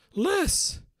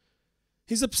 Less.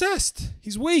 He's obsessed.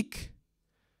 He's weak.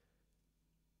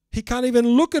 He can't even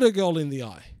look at a girl in the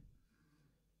eye.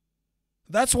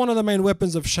 That's one of the main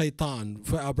weapons of shaitan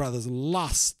for our brothers,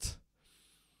 lust.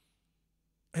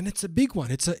 And it's a big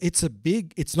one. It's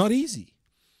not easy.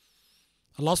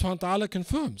 Allah subhanahu wa ta'ala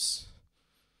confirms.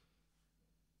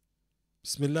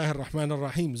 Bismillah ar-Rahman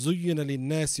ar-Rahim. زُيِّنَ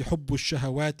لِلنَّاسِ حُبُّ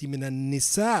الشَّهَوَاتِ مِنَ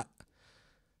النِّسَاءِ.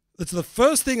 That's the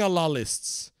first thing Allah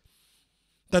lists.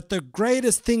 That the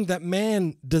greatest thing that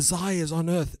man desires on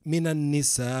earth, مِنَ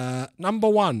النِّسَاءِ. Number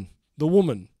one, the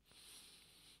woman.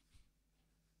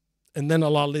 And then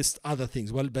Allah lists other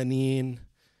things. وَالْبَنِينَ.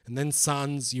 And then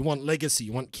sons. You want legacy.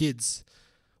 You want kids.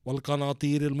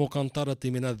 وَالْقَنَاطِيرِ الْمُقَنْطَرَةِ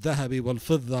مِنَ الذَّهَبِ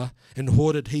وَالْفِضَّةِ. And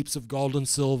hoarded heaps of gold and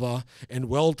silver. And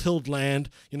well-tilled land.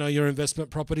 You know, your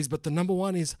investment properties. But the number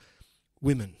one is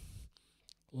women.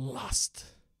 Lust.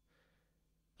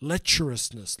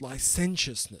 Lecherousness.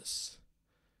 Licentiousness.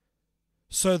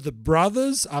 So the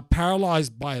brothers are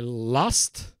paralyzed by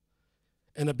lust.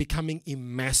 And are becoming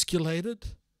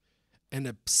emasculated. And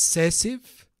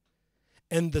obsessive,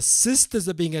 and the sisters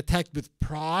are being attacked with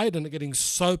pride and are getting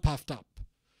so puffed up.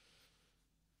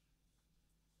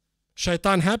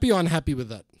 Shaitan happy or unhappy with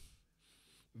that?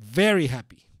 Very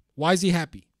happy. Why is he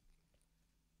happy?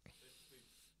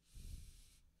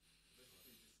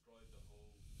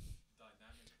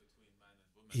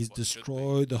 He's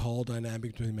destroyed the whole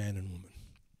dynamic between man and woman.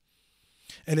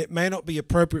 And it may not be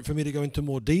appropriate for me to go into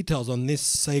more details on this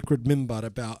sacred mimbar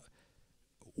about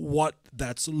what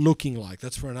that's looking like.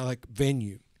 That's for another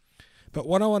venue. But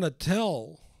what I want to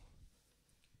tell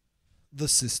the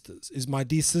sisters is, my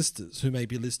dear sisters who may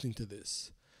be listening to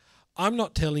this, I'm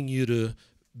not telling you to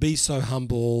be so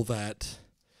humble that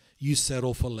you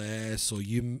settle for less, or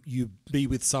you be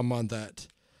with someone that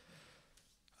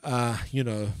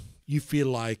you feel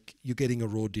like you're getting a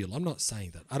raw deal. I'm not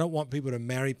saying that. I don't want people to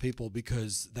marry people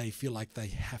because they feel like they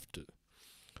have to.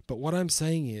 But what I'm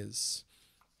saying is,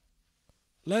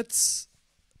 let's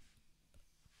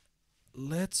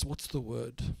what's the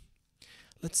word?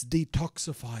 Let's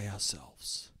detoxify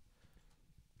ourselves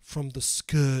from the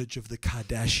scourge of the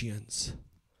Kardashians.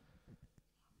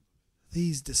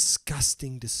 These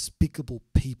disgusting, despicable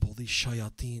people, these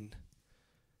shayateen,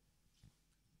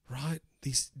 right?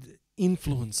 These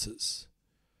influencers,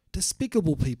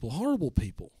 despicable people, horrible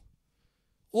people,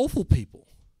 awful people,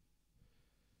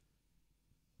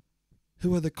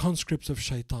 who are the conscripts of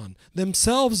shaitan,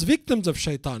 themselves victims of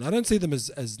shaitan. I don't see them as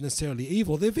necessarily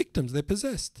evil. They're victims. They're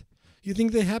possessed. You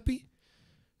think they're happy,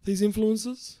 these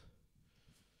influencers?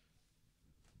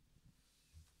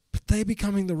 But they're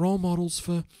becoming the role models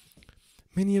for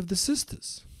many of the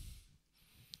sisters.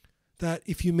 That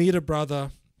if you meet a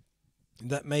brother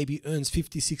that maybe earns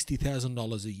 $50,000,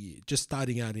 $60,000 a year, just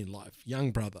starting out in life, young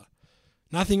brother,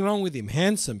 nothing wrong with him,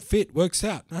 handsome, fit, works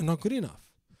out. No, not good enough.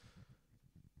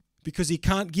 Because he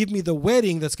can't give me the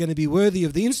wedding that's going to be worthy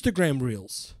of the Instagram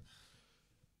reels.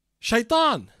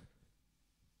 Shaitan.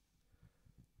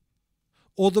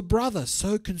 Or the brother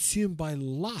so consumed by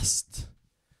lust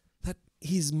that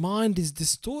his mind is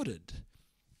distorted.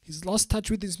 He's lost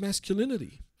touch with his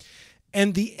masculinity.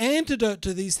 And the antidote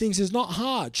to these things is not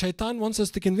hard. Shaitan wants us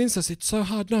to convince us it's so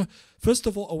hard. No, first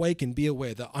of all, awaken, be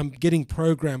aware that I'm getting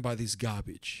programmed by this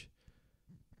garbage.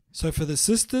 So for the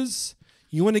sisters,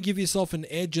 you want to give yourself an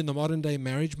edge in the modern day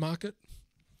marriage market?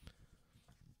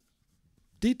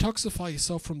 Detoxify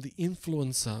yourself from the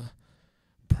influencer,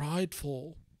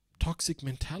 prideful, toxic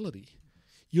mentality.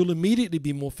 You'll immediately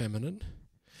be more feminine.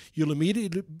 You'll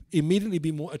immediately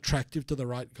be more attractive to the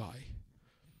right guy.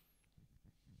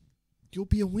 You'll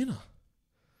be a winner.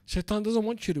 Shaitan doesn't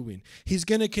want you to win. He's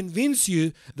going to convince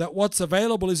you that what's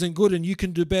available isn't good and you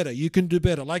can do better. You can do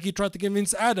better. Like he tried to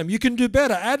convince Adam, you can do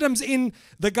better. Adam's in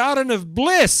the garden of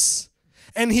bliss,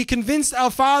 and he convinced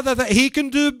our father that he can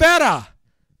do better.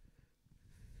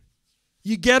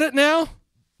 You get it now?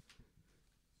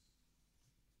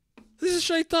 This is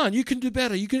Shaitan. You can do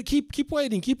better. You can keep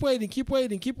waiting, keep waiting, keep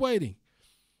waiting, keep waiting.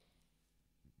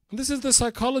 And this is the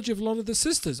psychology of a lot of the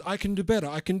sisters. I can do better.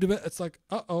 I can do better. It's like,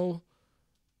 uh-oh,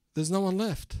 there's no one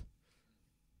left.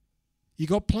 You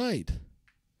got played.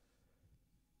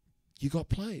 You got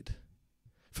played.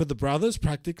 For the brothers,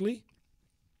 practically,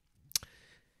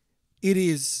 it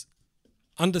is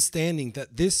understanding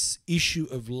that this issue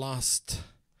of lust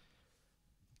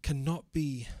cannot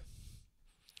be,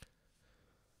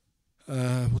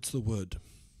 what's the word?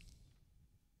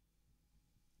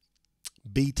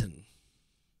 Beaten.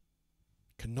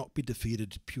 Cannot be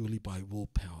defeated purely by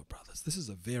willpower, brothers. This is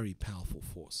a very powerful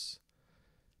force.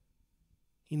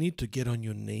 You need to get on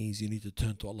your knees. You need to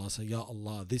turn to Allah and say, Ya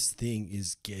Allah, this thing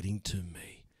is getting to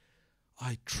me.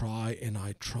 I try and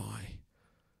I try.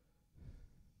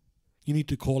 You need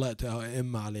to call out to our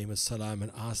Imam عليهم السلام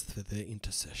and ask for their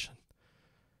intercession.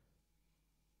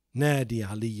 نادي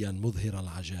عليا مظهر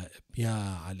العجائب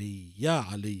يا علي يا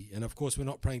علي. And of course we're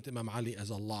not praying to Imam Ali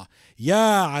as Allah.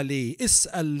 Ya Ali,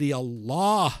 is'al li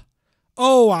Allah.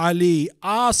 Oh Ali,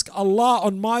 ask Allah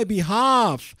on my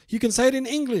behalf. You can say it in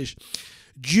English.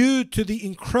 Due to the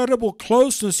incredible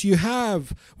closeness you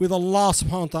have with Allah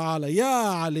subhanahu wa ta'ala.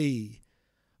 Ya Ali,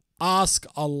 ask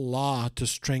Allah to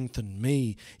strengthen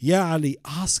me. Ya Ali,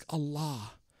 ask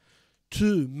Allah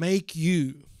to make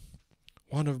you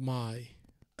one of my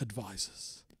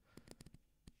advisors,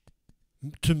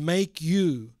 to make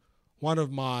you one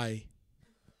of my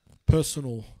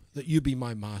personal, that you be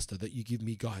my master, that you give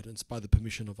me guidance by the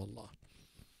permission of Allah.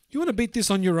 You want to beat this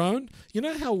on your own? You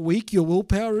know how weak your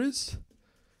willpower is?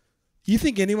 You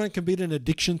think anyone can beat an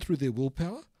addiction through their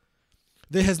willpower?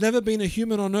 There has never been a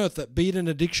human on earth that beat an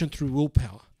addiction through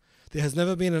willpower. There has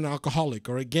never been an alcoholic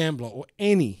or a gambler or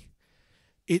any.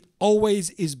 It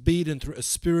always is beaten through a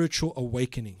spiritual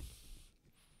awakening.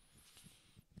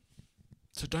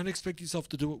 So don't expect yourself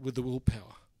to do it with the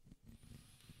willpower.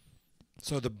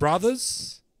 So the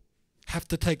brothers have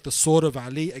to take the sword of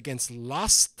Ali against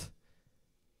lust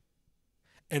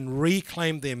and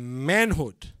reclaim their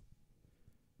manhood.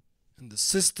 And the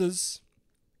sisters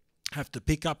have to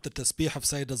pick up the tasbih of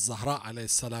Sayyidah Zahra alayhi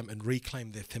salam and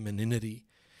reclaim their femininity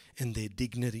and their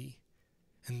dignity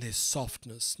and their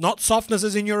softness. Not softness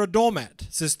as in you're a doormat,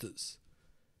 sisters.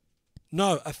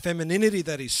 No, a femininity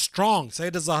that is strong.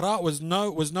 Sayyidah Zahra was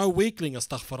no weakling,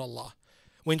 astaghfirullah.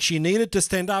 When she needed to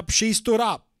stand up, she stood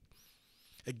up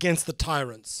against the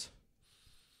tyrants.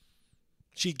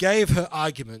 She gave her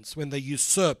arguments when they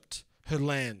usurped her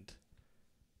land,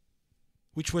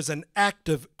 which was an act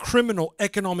of criminal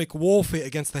economic warfare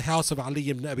against the house of Ali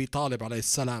ibn Abi Talib alayhi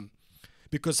salam,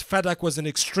 because Fadak was an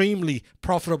extremely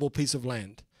profitable piece of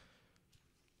land.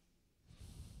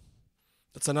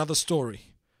 That's another story.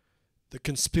 The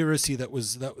conspiracy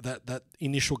that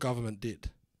initial government did.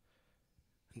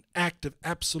 An act of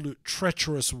absolute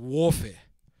treacherous warfare.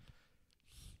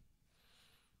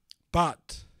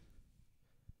 But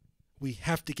we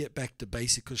have to get back to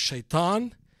basics, because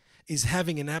Shaitan is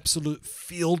having an absolute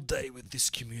field day with this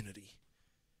community.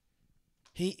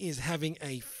 He is having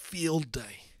a field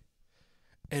day.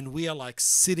 And we are like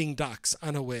sitting ducks,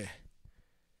 unaware.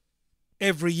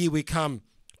 Every year we come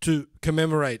to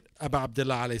commemorate Abu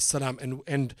Abdullah alayhi salam,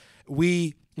 and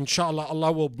we, inshallah,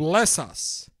 Allah will bless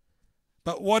us.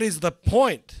 But what is the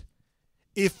point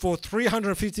if for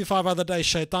 355 other days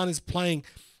Shaitan is playing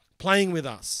with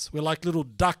us? We're like little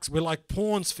ducks. We're like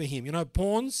pawns for him. You know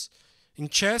pawns in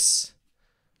chess?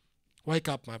 Wake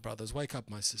up, my brothers. Wake up,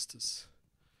 my sisters.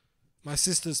 My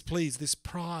sisters, please, this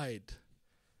pride,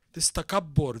 this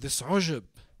takabbur, this ujub,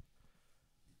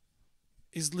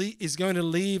 is going to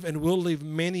leave and will leave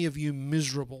many of you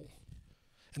miserable.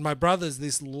 And my brothers,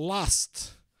 this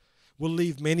lust will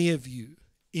leave many of you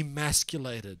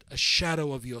emasculated, a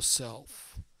shadow of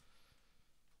yourself.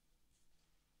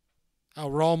 Our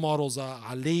role models are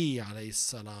Ali alayhi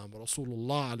salam,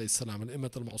 Rasulullah alayhi salam,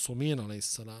 al-Immat al-Ma'sumin alayhi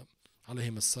salam,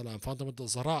 عليهم السلام, Fatima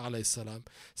al-Zahra alayhi salam,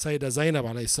 Sayyidah Zainab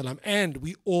alayhi salam, and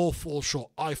we all fall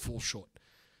short. I fall short.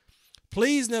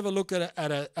 Please never look at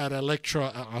a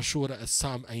lecturer at Ashura as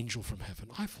some angel from heaven.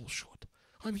 I fall short.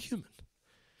 I'm human.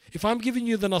 If I'm giving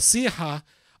you the nasiha,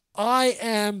 I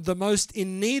am the most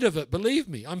in need of it. Believe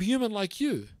me, I'm human like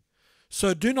you.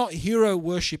 So do not hero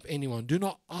worship anyone. Do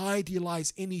not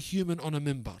idealize any human on a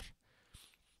minbar.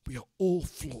 We are all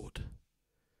flawed.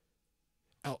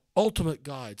 our ultimate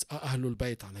guides are Ahlul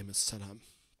Bayt alayhim salam.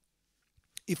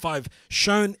 If I've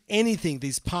shown anything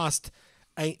these past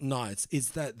 8 nights,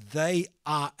 is that they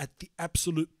are at the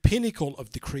absolute pinnacle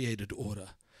of the created order.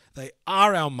 They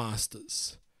are our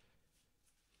masters.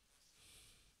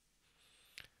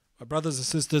 My brothers and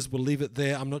sisters, we'll leave it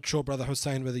there. I'm not sure, Brother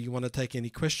Hussain, whether you want to take any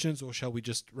questions or shall we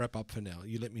just wrap up for now?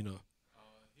 You let me know.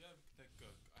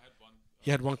 I had one.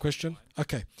 You had one question?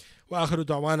 Okay. وآخر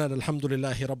دعوانا الحمد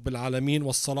لله رب العالمين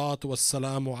والصلاة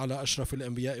والسلام على أشرف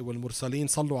الأنبياء والمرسلين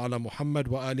صلوا على محمد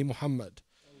وآل محمد.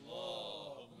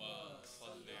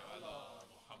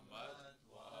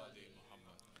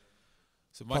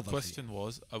 So my question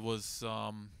was, I was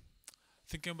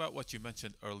thinking about what you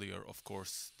mentioned earlier, of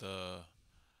course, the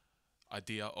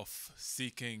idea of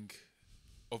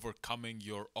overcoming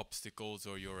your obstacles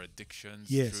or your addictions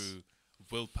through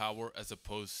willpower as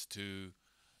opposed to,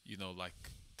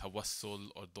 like tawassul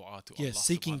or dua to Allah. Yes,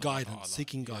 seeking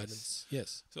guidance.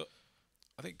 Yes. So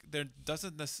I think there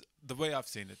the way I've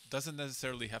seen it, doesn't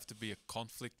necessarily have to be a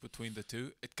conflict between the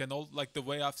two. It can all, like the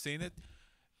way I've seen it,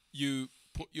 you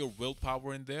put your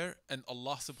willpower in there and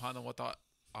Allah subhanahu wa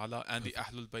ta'ala and the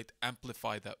Ahlul Bayt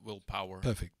amplify that willpower.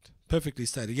 Perfect. Perfectly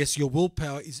stated. Yes, your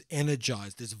willpower is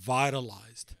energized, is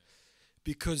vitalized.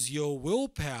 Because your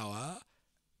willpower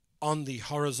on the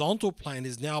horizontal plane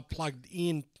is now plugged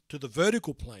in to the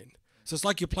vertical plane. So it's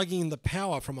like you're plugging in the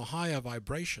power from a higher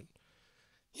vibration.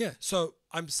 Yeah, so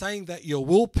I'm saying that your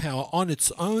willpower on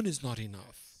its own is not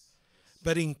enough.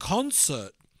 But in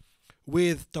concert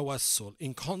with tawassul,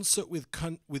 in concert with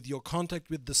your contact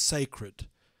with the sacred,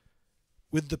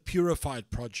 with the purified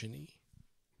progeny,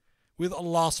 with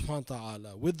Allah subhanahu wa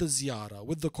ta'ala, with the ziyarah,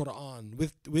 with the Quran,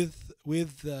 with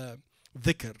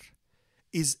dhikr,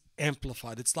 is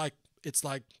amplified. It's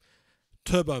like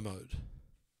turbo mode,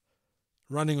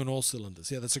 running on all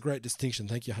cylinders. Yeah, that's a great distinction.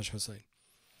 Thank you, Haj Hussain.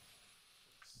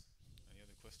 Any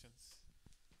other questions?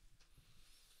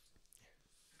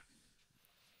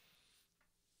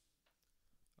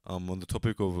 On the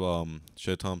topic of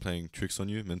shaitan playing tricks on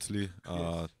you mentally,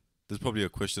 Yes. there's probably a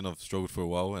question I've struggled for a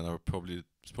while, and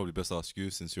it's probably best to ask you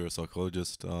since you're a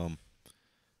psychologist.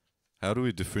 How do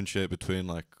we differentiate between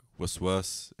like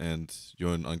waswas and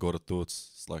your own unguarded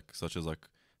thoughts, such as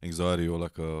anxiety or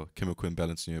like a chemical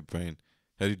imbalance in your brain?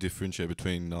 How do you differentiate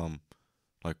between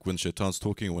like when shaitan's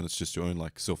talking and when it's just your own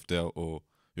like self-doubt or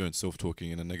your own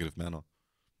self-talking in a negative manner?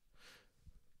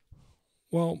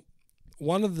 Well,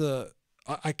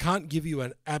 I can't give you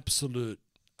an absolute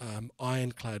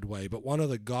ironclad way, but one of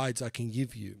the guides I can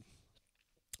give you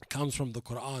comes from the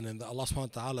Quran, and Allah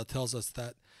subhanahu wa ta'ala tells us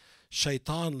that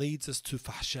shaitan leads us to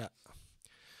fahsha.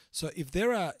 So if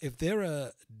there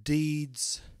are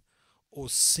deeds or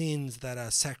sins that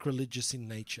are sacrilegious in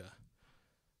nature,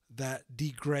 that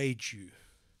degrade you,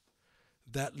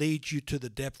 that lead you to the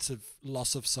depths of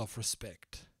loss of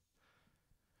self-respect,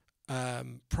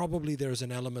 probably there is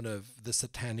an element of the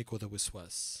satanic or the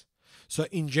wiswas. So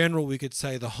in general, we could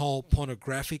say the whole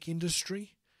pornographic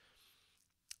industry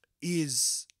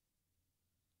is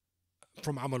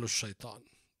from Amal al-Shaitan.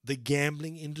 The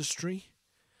gambling industry.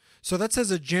 So that's as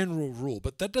a general rule,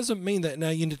 but that doesn't mean that now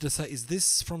you need to say, is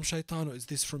this from Shaitan or is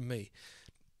this from me?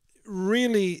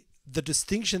 Really, the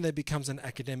distinction there becomes an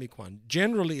academic one.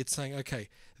 Generally, it's saying, okay,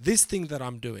 this thing that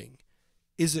I'm doing,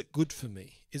 is it good for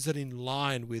me? Is it in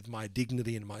line with my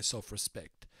dignity and my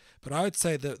self-respect? But I would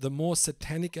say that the more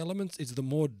satanic elements is the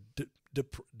more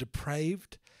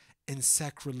depraved and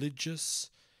sacrilegious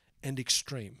and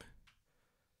extreme,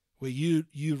 where you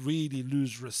really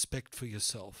lose respect for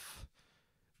yourself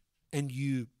and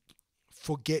you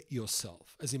forget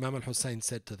yourself, as Imam Hussain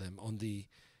said to them on the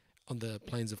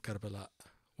plains of Karbala,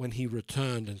 when he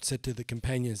returned and said to the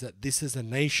companions that this is a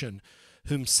nation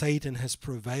whom Satan has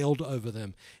prevailed over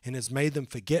them and has made them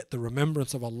forget the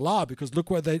remembrance of Allah, because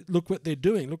look what they're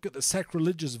doing. Look at the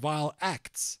sacrilegious, vile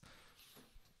acts.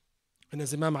 And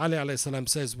as Imam Ali alayhi salam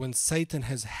says, when Satan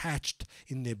has hatched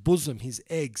in their bosom his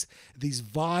eggs, these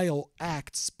vile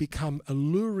acts become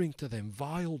alluring to them,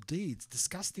 vile deeds,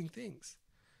 disgusting things.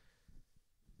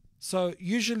 So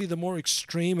usually the more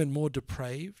extreme and more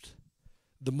depraved,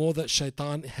 the more that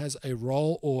shaitan has a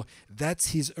role, or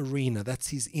that's his arena, that's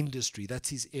his industry, that's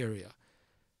his area.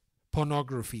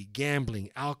 Pornography,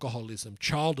 gambling, alcoholism,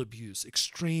 child abuse,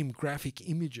 extreme graphic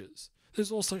images.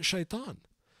 There's also shaitan.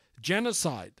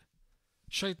 Genocide,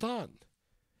 shaitan.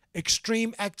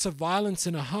 Extreme acts of violence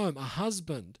in a home, a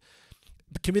husband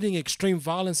committing extreme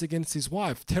violence against his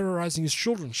wife, terrorizing his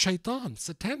children, shaitan,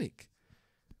 satanic.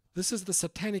 This is the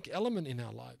satanic element in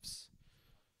our lives.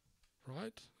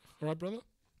 Right? All right, brother?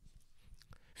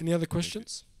 Any other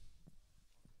questions?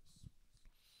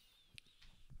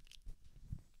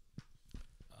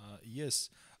 Yes.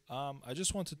 I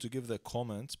just wanted to give the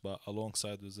comment, but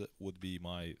alongside with it would be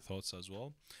my thoughts as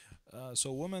well.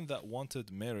 So women that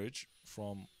wanted marriage,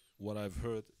 from what I've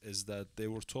heard, is that they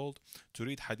were told to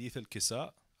read Hadith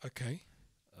al-Kisa, Okay.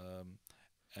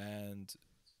 and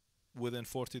within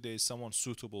 40 days someone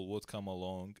suitable would come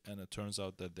along, and it turns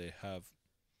out that they have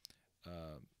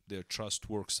their trust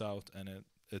works out, and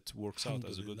it works out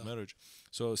as a good Alhamdulillah. marriage.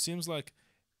 So it seems like,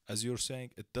 as you're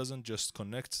saying, it doesn't just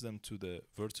connect them to the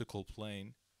vertical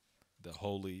plane, the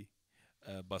holy,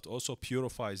 but also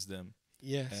purifies them.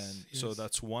 Yes. And so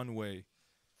that's one way,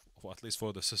 at least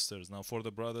for the sisters. Now for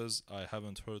the brothers, I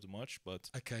haven't heard much, but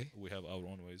okay. we have our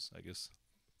own ways, I guess.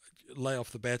 Lay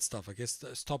off the bad stuff, I guess.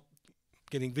 Stop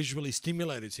getting visually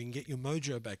stimulated so you can get your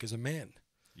mojo back as a man.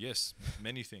 Yes,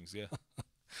 many things, yeah.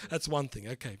 That's one thing.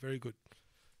 Okay, very good.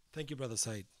 Thank you, Brother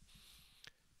Said.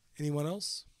 Anyone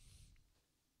else?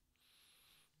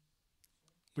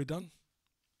 We're done?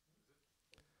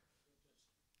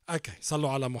 Okay. Sallu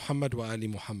ala Muhammad wa ali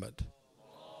Muhammad.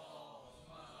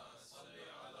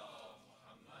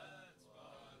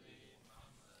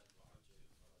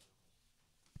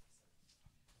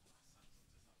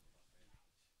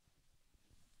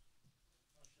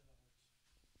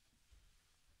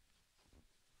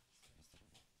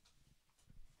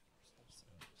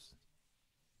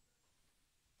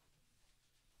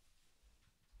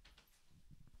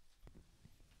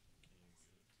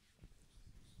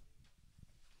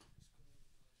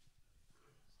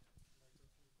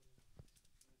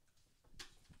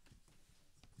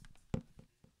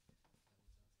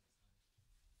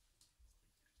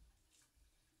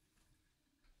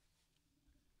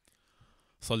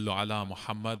 صلوا على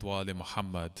محمد وآل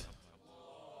محمد.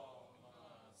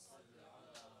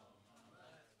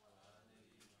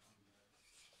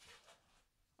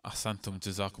 Ahsantum,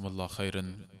 Jazakumullah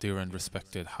khairan, dear and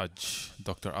respected Hajj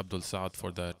Dr. Abdul Sa'ad,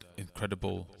 for that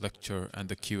incredible lecture and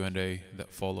the Q&A that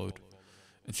followed.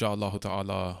 Inshallah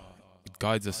ta'ala, it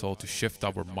guides us all to shift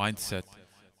our mindset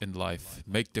in life,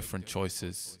 make different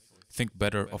choices, think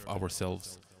better of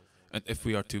ourselves, and if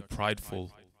we are too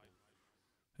prideful,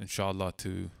 inshallah,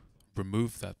 to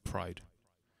remove that pride,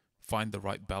 find the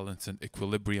right balance and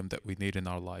equilibrium that we need in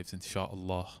our lives,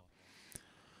 inshallah.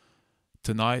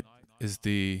 Tonight is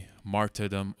the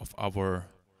martyrdom of our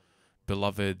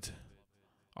beloved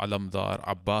Alamdar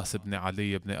Abbas ibn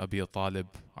Ali ibn Abi Talib,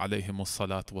 عليهم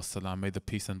الصلاة والسلام. May the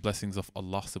peace and blessings of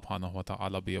Allah subhanahu wa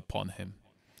ta'ala be upon him.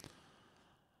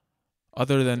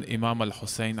 Other than Imam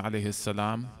Hussain alayhi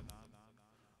salam,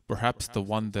 perhaps the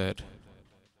one that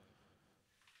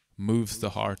moves the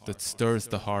heart, that stirs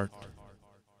the heart,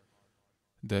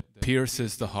 that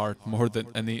pierces the heart more than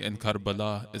any in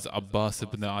Karbala, is Abbas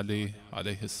ibn Ali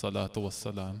alayhi salatu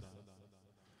wassalam,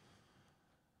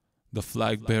 the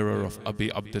flag bearer of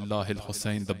Abi Abdullah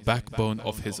al-Hussain, the backbone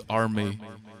of his army,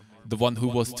 the one who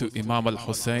was to Imam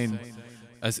al-Hussain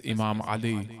as Imam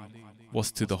Ali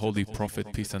was to the Holy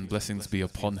Prophet, peace and blessings be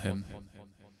upon him.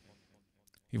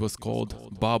 He was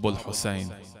called Bab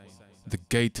al-Hussain, the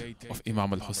gate of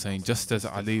Imam al-Hussain, just as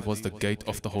Ali was the gate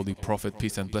of the Holy Prophet,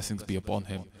 peace and blessings be upon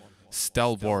him.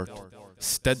 Stalwart,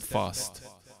 steadfast,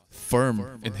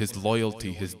 firm in his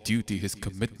loyalty, his duty, his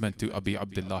commitment to Abi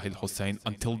Abdullah al-Hussain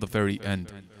until the very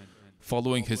end,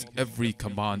 following his every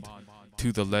command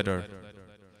to the letter.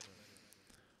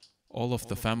 All of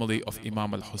the family of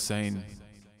Imam al-Hussain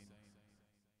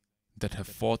that have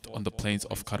fought on the plains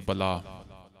of Karbala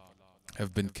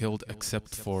have been killed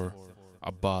except for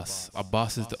Abbas.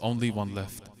 Abbas is the only one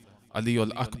left. Ali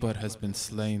al-Akbar has been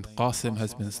slain, Qasim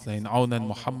has been slain, Aun and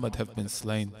Muhammad have been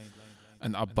slain.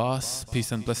 And Abbas,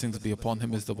 peace and blessings be upon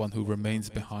him, is the one who remains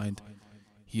behind.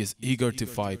 He is eager to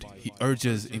fight. He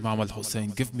urges Imam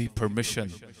al-Hussain, give me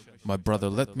permission, my brother,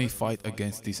 let me fight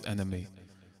against this enemy,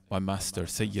 my master,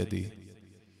 Sayyidi.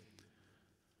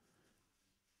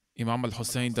 Imam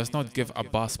al-Hussain does not give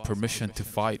Abbas permission to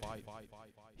fight.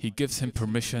 He gives him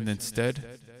permission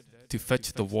instead to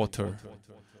fetch the water.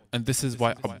 And this is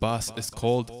why Abbas is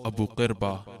called Abu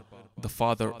Qirba, the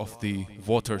father of the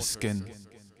water skin.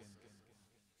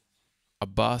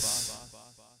 Abbas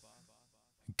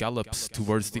gallops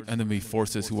towards the enemy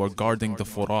forces who are guarding the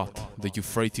Furat, the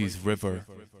Euphrates River.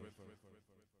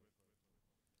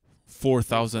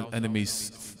 4,000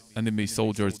 enemy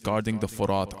soldiers guarding the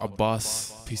Furat.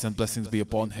 Abbas, peace and blessings be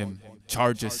upon him,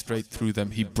 charges straight through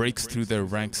them. He breaks through their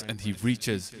ranks and he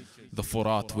reaches the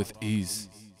Furat with ease.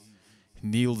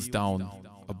 Kneels down.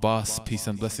 Abbas, peace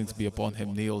and blessings be upon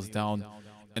him, kneels down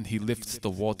and he lifts the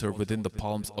water within the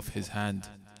palms of his hand.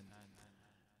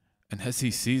 And as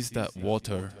he sees that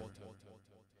water,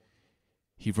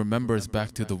 He remembers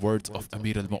back to the words of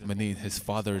Amir al-Mu'mineen, his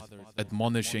father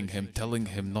admonishing him, telling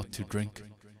him not to drink.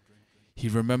 He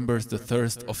remembers the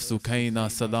thirst of Sukayna,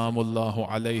 Salamullahu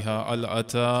alayha,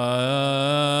 al-atash,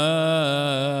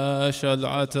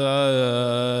 al-atash.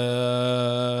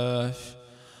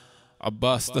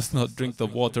 Abbas does not drink the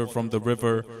water from the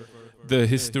river. The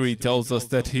history tells us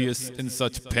that he is in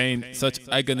such pain, such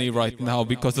agony right now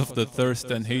because of the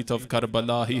thirst and heat of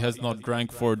Karbala. He has not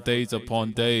drank for days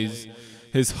upon days.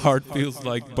 His heart feels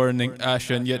like burning ash,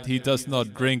 and yet he does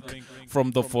not drink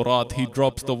from the Furat. He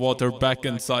drops the water back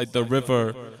inside the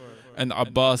river. And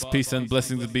Abbas, peace and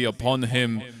blessings be upon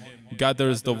him,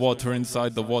 gathers the water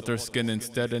inside the water skin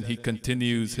instead, and he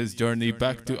continues his journey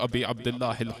back to Abi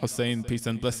Abdullah al-Hussein, peace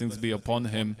and blessings be upon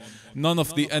him. None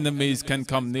of the enemies can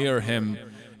come near him.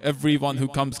 Everyone who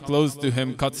comes close to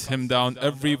him cuts him down.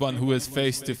 Everyone who is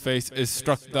face to face is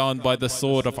struck down by the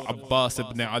sword of Abbas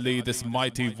ibn Ali, this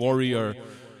mighty warrior,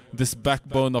 this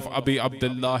backbone of Abi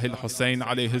Abdullah al-Hussein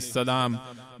alayhi salam.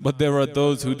 But there are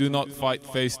those who do not fight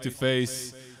face to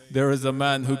face. There is a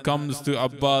man who comes to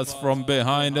Abbas from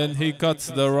behind and he cuts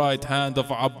the right hand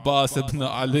of Abbas ibn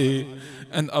Ali.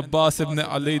 And Abbas ibn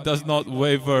Ali does not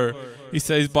waver. He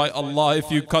says, by Allah,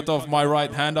 if you cut off my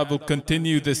right hand, I will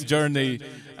continue this journey.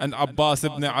 And Abbas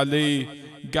ibn Ali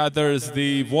gathers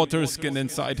the water skin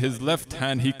inside his left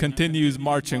hand. He continues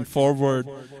marching forward.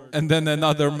 And then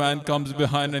another man comes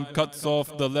behind and cuts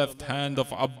off the left hand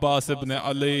of Abbas ibn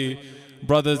Ali.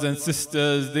 Brothers and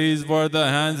sisters, these were the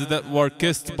hands that were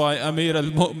kissed by Amir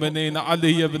al-Mu'mineen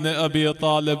Ali ibn Abi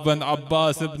Talib when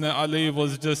Abbas ibn Ali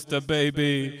was just a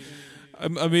baby.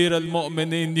 Amir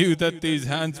al-Mu'mineen knew that these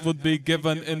hands would be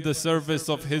given in the service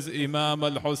of his Imam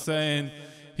al-Hussein.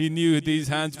 He knew these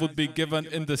hands would be given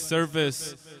in the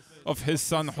service of his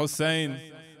son Hussein.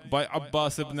 By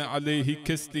Abbas ibn Ali, he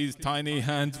kissed these tiny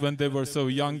hands when they were so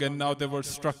young, and now they were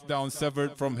struck down,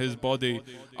 severed from his body.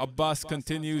 Abbas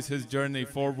continues his journey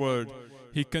forward.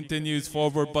 He continues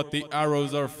forward, but the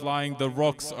arrows are flying, the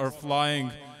rocks are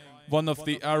flying. One of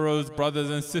the arrows, brothers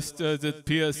and sisters, it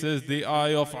pierces the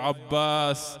eye of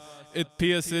Abbas. It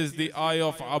pierces the eye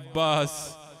of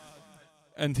Abbas,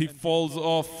 and he falls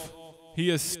off. He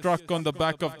is struck on the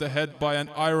back of the head by an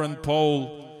iron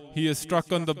pole. He is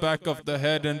struck on the back of the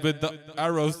head, and with the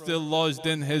arrow still lodged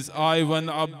in his eye, when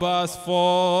Abbas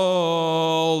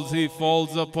falls, he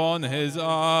falls upon his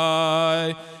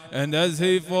eye. And as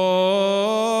he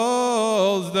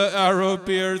falls, the arrow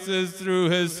pierces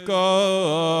through his skull.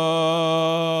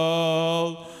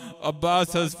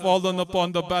 Abbas has fallen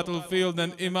upon the battlefield,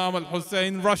 and Imam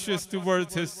al-Hussein rushes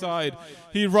towards his side.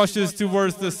 He rushes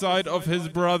towards the side of his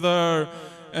brother.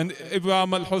 And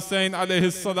Imam Hussain alayhi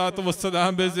salatu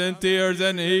wassalam is in tears,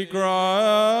 and he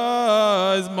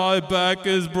cries, my back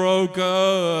is broken.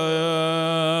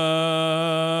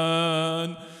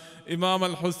 Imam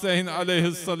al-Hussain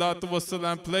alayhi salatu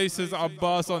wassalam places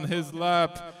Abbas on his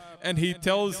lap, and he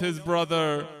tells his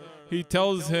brother, he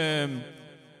tells him,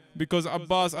 because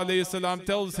Abbas alayhi salam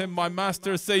tells him, my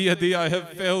master Sayyidi, I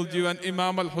have failed you. And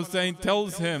Imam al-Hussain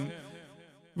tells him,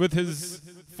 with his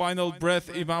final breath,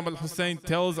 Imam al-Hussain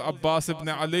tells Abbas ibn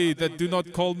Ali that do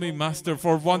not call me master,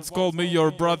 for once call me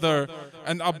your brother.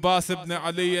 And Abbas ibn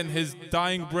Ali, in his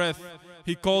dying breath,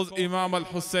 he calls Imam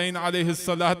al-Hussain alayhi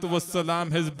salatu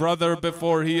wassalam his brother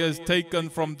before he is taken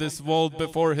from this world,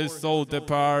 before his soul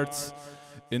departs.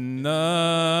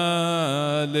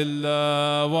 Inna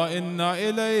lillah wa inna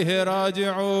ilayhi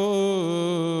raji'un.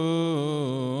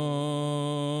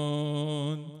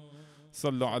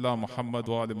 Sallu ala Muhammad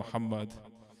wa ali Muhammad.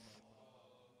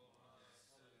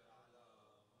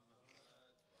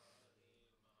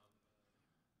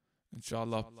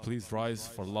 Inshallah, please rise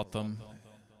for Latam.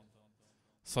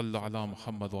 Sallu ala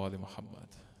Muhammad wa ali Muhammad.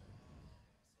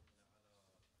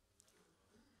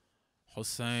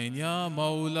 Hussain ya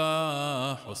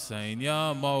Mawla, Hussain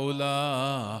ya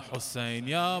Mawla, Hussain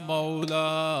ya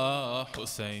Mawla,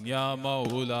 Hussain ya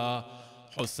Mawla,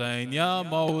 Hussain ya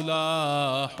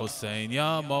Mawla, Hussain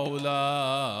ya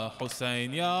Mawla,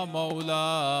 Hussain ya Mawla, Hussain ya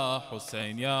Mawla,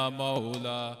 Hussain ya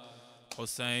Mawla,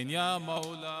 Hussain ya Mawla, Hussain ya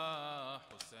Mawla,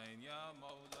 Hussain ya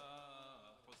Mawla,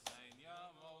 Hussain ya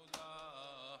Mawla,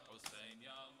 Hussain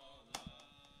ya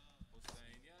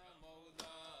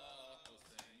Mawla,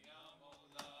 Hussain ya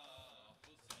Mawla,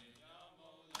 Hussain ya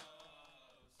Mawla.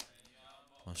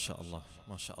 ما شاء الله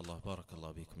ما شاء الله، بارك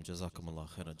الله بكم، جزاكم الله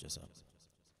خير الجزاء.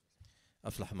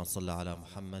 أفلح من صلى على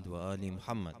محمد وآل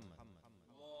محمد.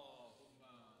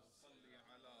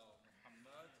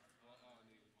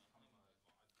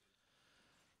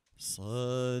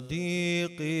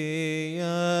 صديقي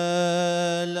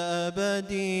يا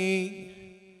الأبدي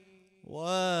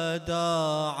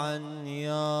وداعا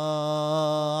يا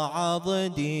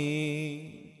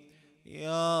عضدي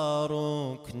يا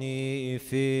ركني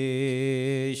في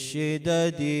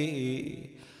الشدد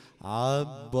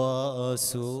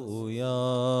عباس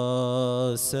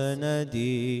يا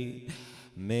سندي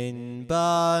من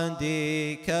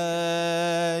بعدك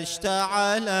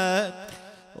اشتعلت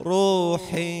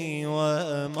روحي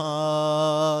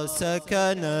وما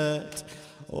سكنت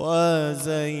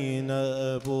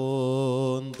وزينب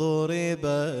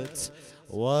ضربت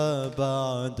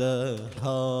وبعدها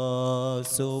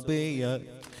سبيت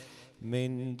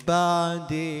من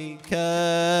بعدك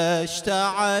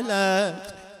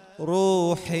اشتعلت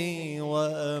روحي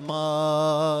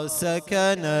وما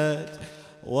سكنت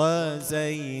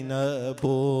وزينب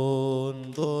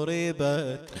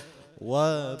ضربت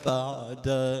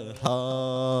وبعدها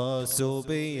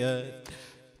سبيت.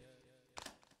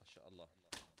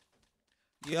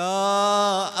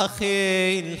 يا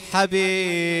أخي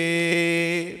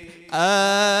الحبيب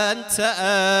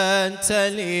أنت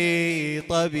لي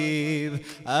طبيب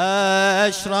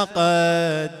أشرقت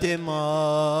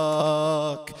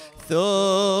دماك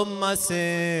ثم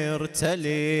سرت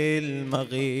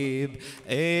للمغيب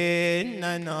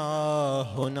إننا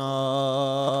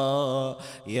هنا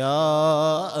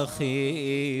يا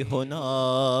أخي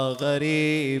هنا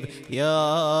غريب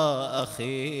يا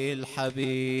أخي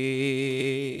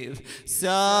الحبيب.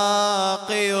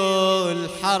 ساقي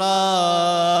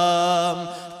الحرام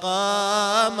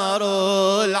قمر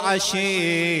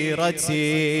العشيرة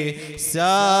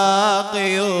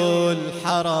ساقي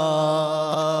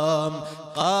الحرام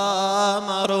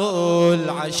قمر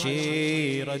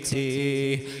العشيرة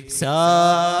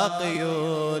ساقي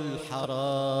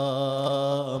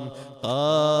الحرام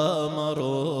قمر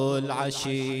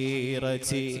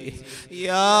العشيرة.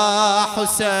 يا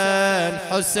حسين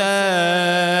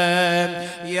حسين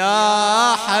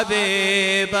يا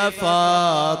حبيب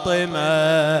فاطمة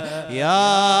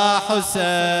يا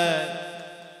حسين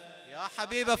يا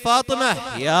حبيب فاطمة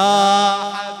يا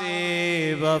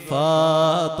حبيب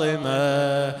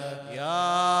فاطمة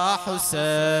يا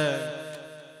حسين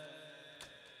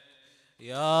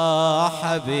يا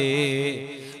حبيب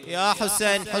يا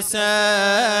حسين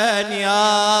حسين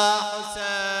يا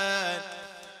حسين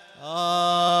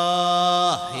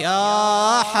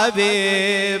يا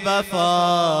حبيب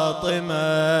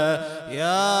فاطمة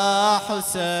يا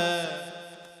حسين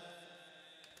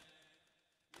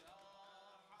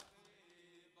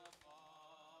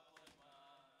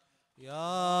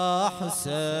يا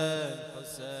حسين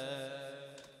حسين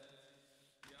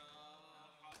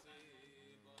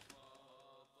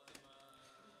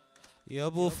يا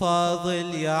ابو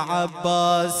فاضل يا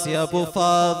عباس يا ابو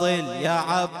فاضل يا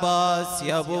عباس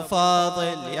يا ابو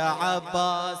فاضل يا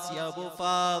عباس يا ابو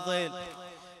فاضل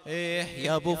ايه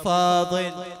يا ابو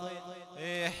فاضل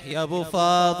ايه يا ابو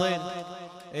فاضل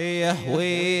ايه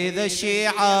with the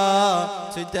Shia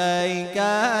today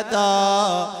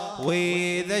gather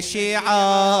with the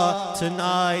Shia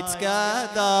tonight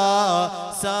gather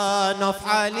son of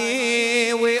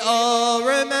Ali we all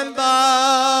remember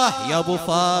يا ابو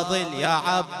فاضل يا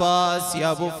عباس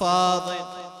يا ابو فاضل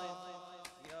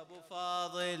يا ابو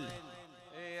فاضل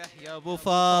يا ابو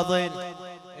فاضل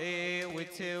we'll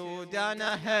till down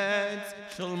our heads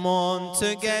shall mourn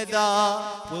together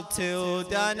we'll till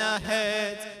down our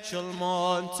heads shall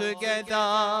mourn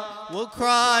together we'll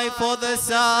cry for the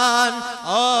son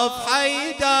of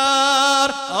Haydar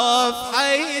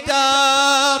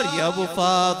يا ابو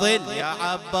فاضل يا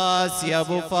عباس يا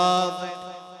ابو فاضل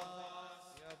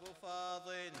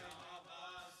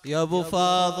يا ابو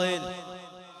فاضل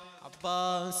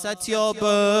Abbas, at your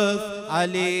birth,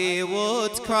 Ali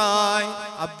would cry.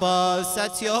 Abbas,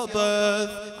 at your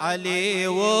birth, Ali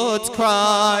would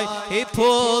cry. He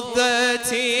pulled the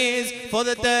tears for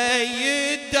the day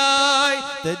you'd die,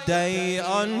 the day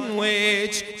on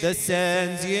which the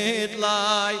sands you'd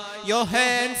lie. Your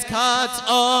hands cut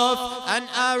off, an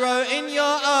arrow in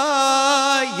your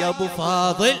eye. Ya Abu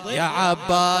Fadil, Ya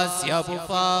Abbas, Ya Abu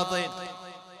Fadil.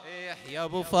 يا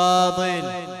ابو فاضل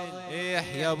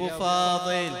يا ابو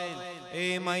فاضل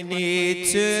my need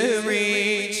to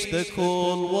reach the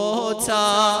cool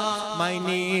water my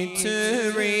need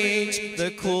to reach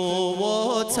the cool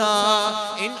water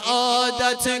in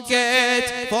order to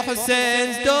get for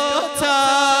Hussein's daughter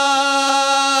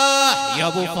يا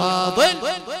ابو فاضل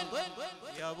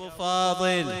يا ابو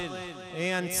فاضل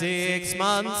and 6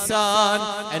 months son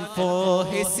and for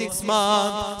his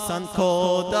 6-month son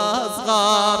called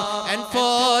Asghar and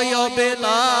for your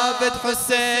beloved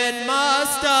Hussein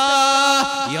master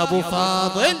Ya Abu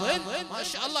Fadil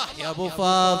MashaAllah. Ya Abu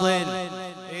Fadil.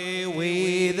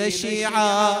 We the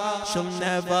Shia shall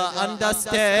never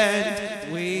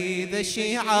understand. We the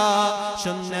Shia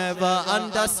shall never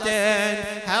understand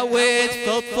how it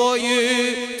felt for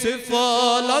you to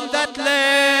fall on that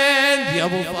land. Ya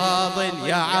Abu Fadil,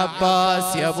 Ya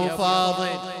Abbas, Ya Abu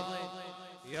Fadil,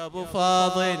 Ya Abu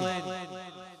Fadil.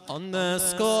 On the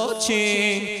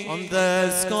scorching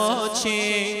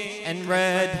and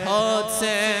red hot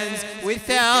sands,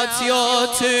 without your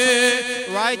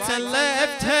two right and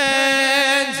left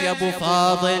hands. Ya Abu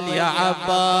Fadil, Ya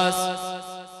Abbas,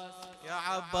 Ya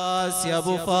Abbas, Ya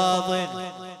Abu Fadil,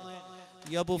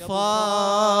 Ya Abu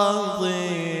Fadil,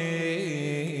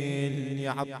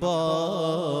 Ya Abbas.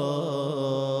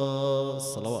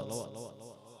 Salawat.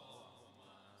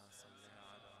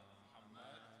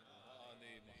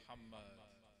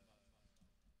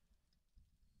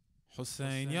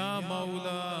 Hussain ya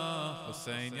Mawla,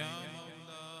 Hussain ya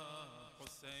Mawla,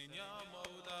 Hussain ya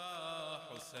Mawla,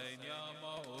 Hussain ya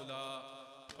Mawla,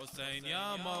 Hussain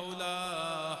ya Mawla,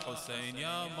 Hussain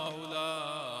ya Mawla,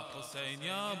 Hussain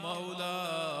ya Mawla,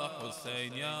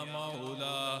 Hussain ya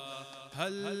Mawla.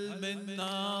 هل من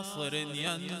ناصر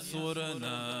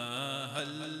ينصرنا؟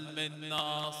 هل من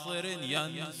ناصر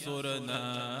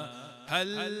ينصرنا؟ هل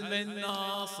من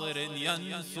ناصر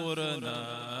ينصرنا؟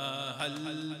 هل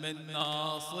من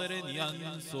ناصر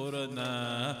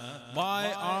ينصرنا؟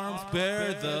 My arms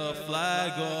bear the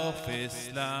flag of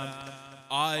Islam.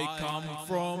 I come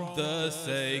from the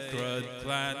sacred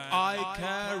clan. I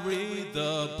carry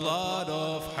the blood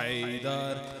of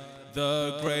Haydar,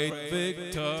 the great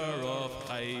victor of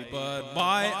Khaybar.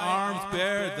 My arms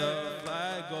bear the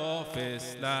flag of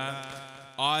Islam.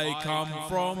 I come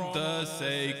from the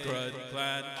sacred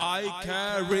clan. I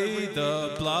carry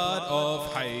the blood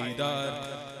of Haydar,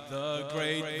 the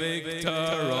great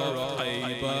victor of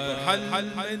Khaybar. هل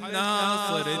من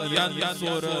ناصر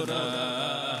ينصرنا؟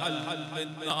 هل من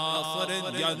ناصر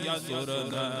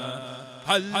ينصرنا؟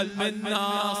 هل من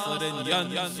ناصر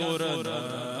ينصرنا؟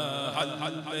 هل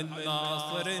من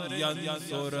ناصر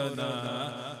ينصرنا؟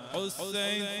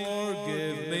 Hussein,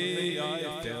 forgive me, I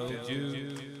failed you.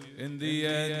 In the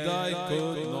end I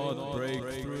could not break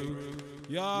through.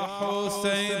 Ya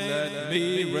Hussein, let me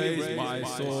raise my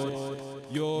sword.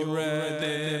 Your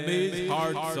enemies'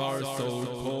 hearts are so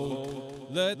cold.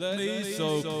 Let me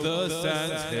soak the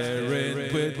sands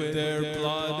herein with their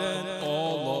blood and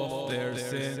all of their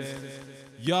sins.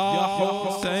 Ya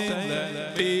Hussein,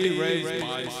 let me raise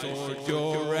my sword.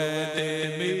 Your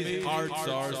enemies' hearts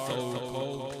are so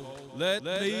cold. Let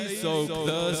me soak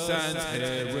the sands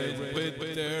herein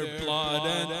with their blood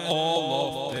and all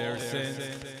of their sins.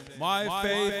 My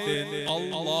faith in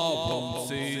Allah won't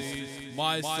cease.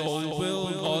 My soul will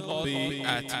not be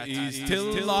at ease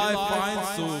till I find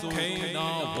Sukaina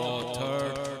water.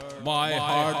 My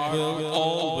heart will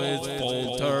always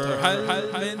falter. هل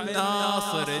من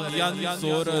ناصر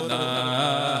ينصرنا؟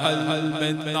 هل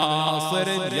من ناصر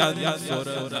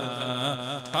ينصرنا؟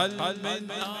 هل من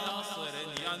ناصر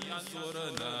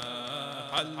ينصرنا؟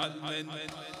 هل من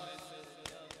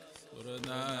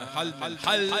هل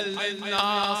من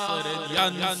ناصر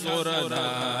ينصرنا؟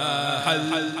 هل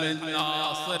من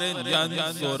ناصر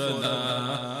ينصرنا؟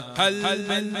 هل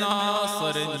من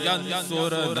ناصر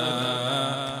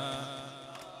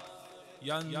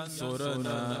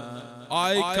ينصرنا؟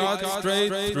 I cut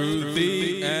straight through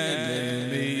the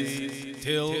enemies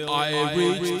till I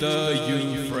reach the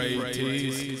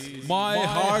Euphrates. My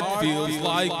heart feels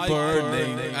like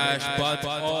burning ash, but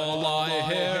all I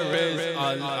hear is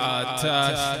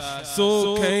Al-Atash.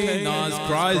 Sukaina's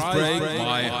cries break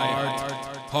my heart.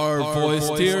 Her voice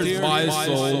tears my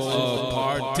soul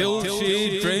apart. Till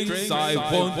she drinks, I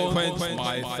won't quench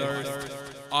my thirst.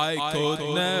 I could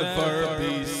never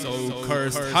be so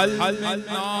cursed. هل من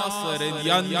ناصر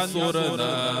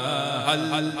ينصرنا؟ هل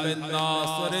من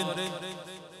ناصر؟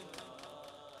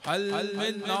 هل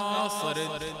من ناصر؟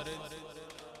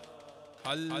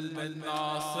 هل من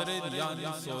ناصر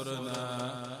ينصرنا؟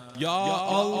 Ya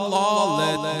Allah,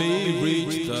 let me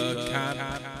reach the camp.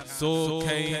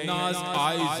 Sukaina's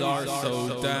eyes are so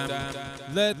damp.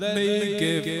 Let me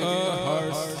give her.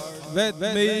 Let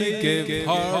me give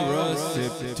her a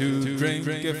sip to drink.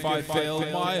 If I fail,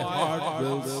 my heart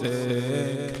will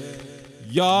sink.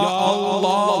 Ya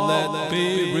Allah, let me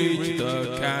reach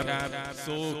the camp.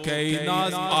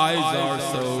 Sukaina's eyes are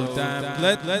so damp.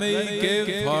 Let me give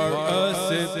her a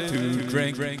sip to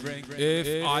drink. If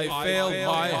I fail,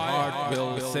 my heart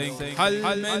will sink. هل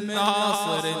من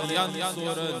ناصر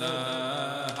ينصرنا؟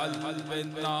 هل من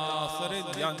ناصر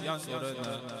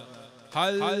ينصرنا؟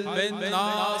 هل من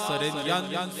ناصر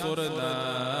ينصرنا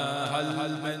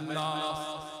هل من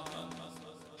ناصر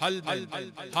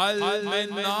هل من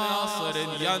ناصر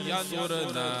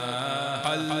ينصرنا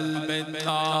هل من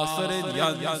ناصر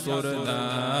ينصرنا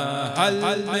هل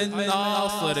من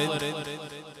ناصر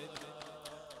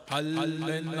هل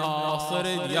من ناصر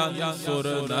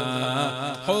ينصرنا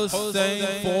Hussein,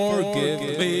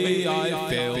 forgive me, I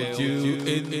failed you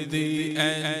in the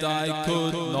end, I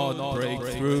could not break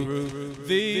through.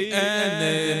 The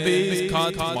enemies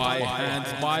cut my hands,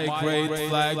 my great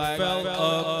flag fell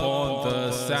upon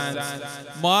the sands.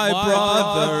 My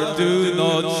brother, do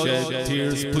not shed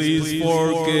tears, please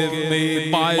forgive me,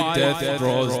 my death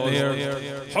draws near.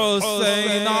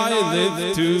 Hussein, I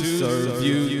live to serve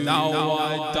you, now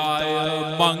I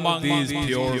die among these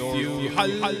pure few.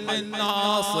 هل من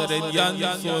ناصر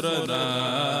ينصرنا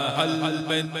هل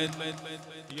من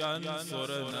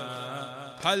ينصرنا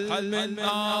هل من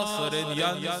ناصر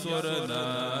ينصرنا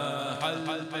هل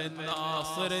من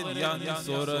ناصر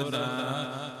ينصرنا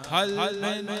هل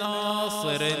من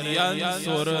ناصر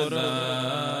ينصرنا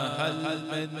هل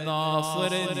من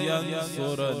ناصر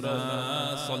ينصرنا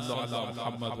صلوا على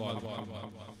محمد وعلى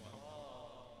محمد.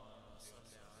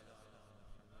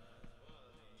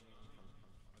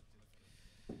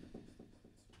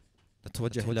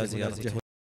 نتوجه إلى زيارة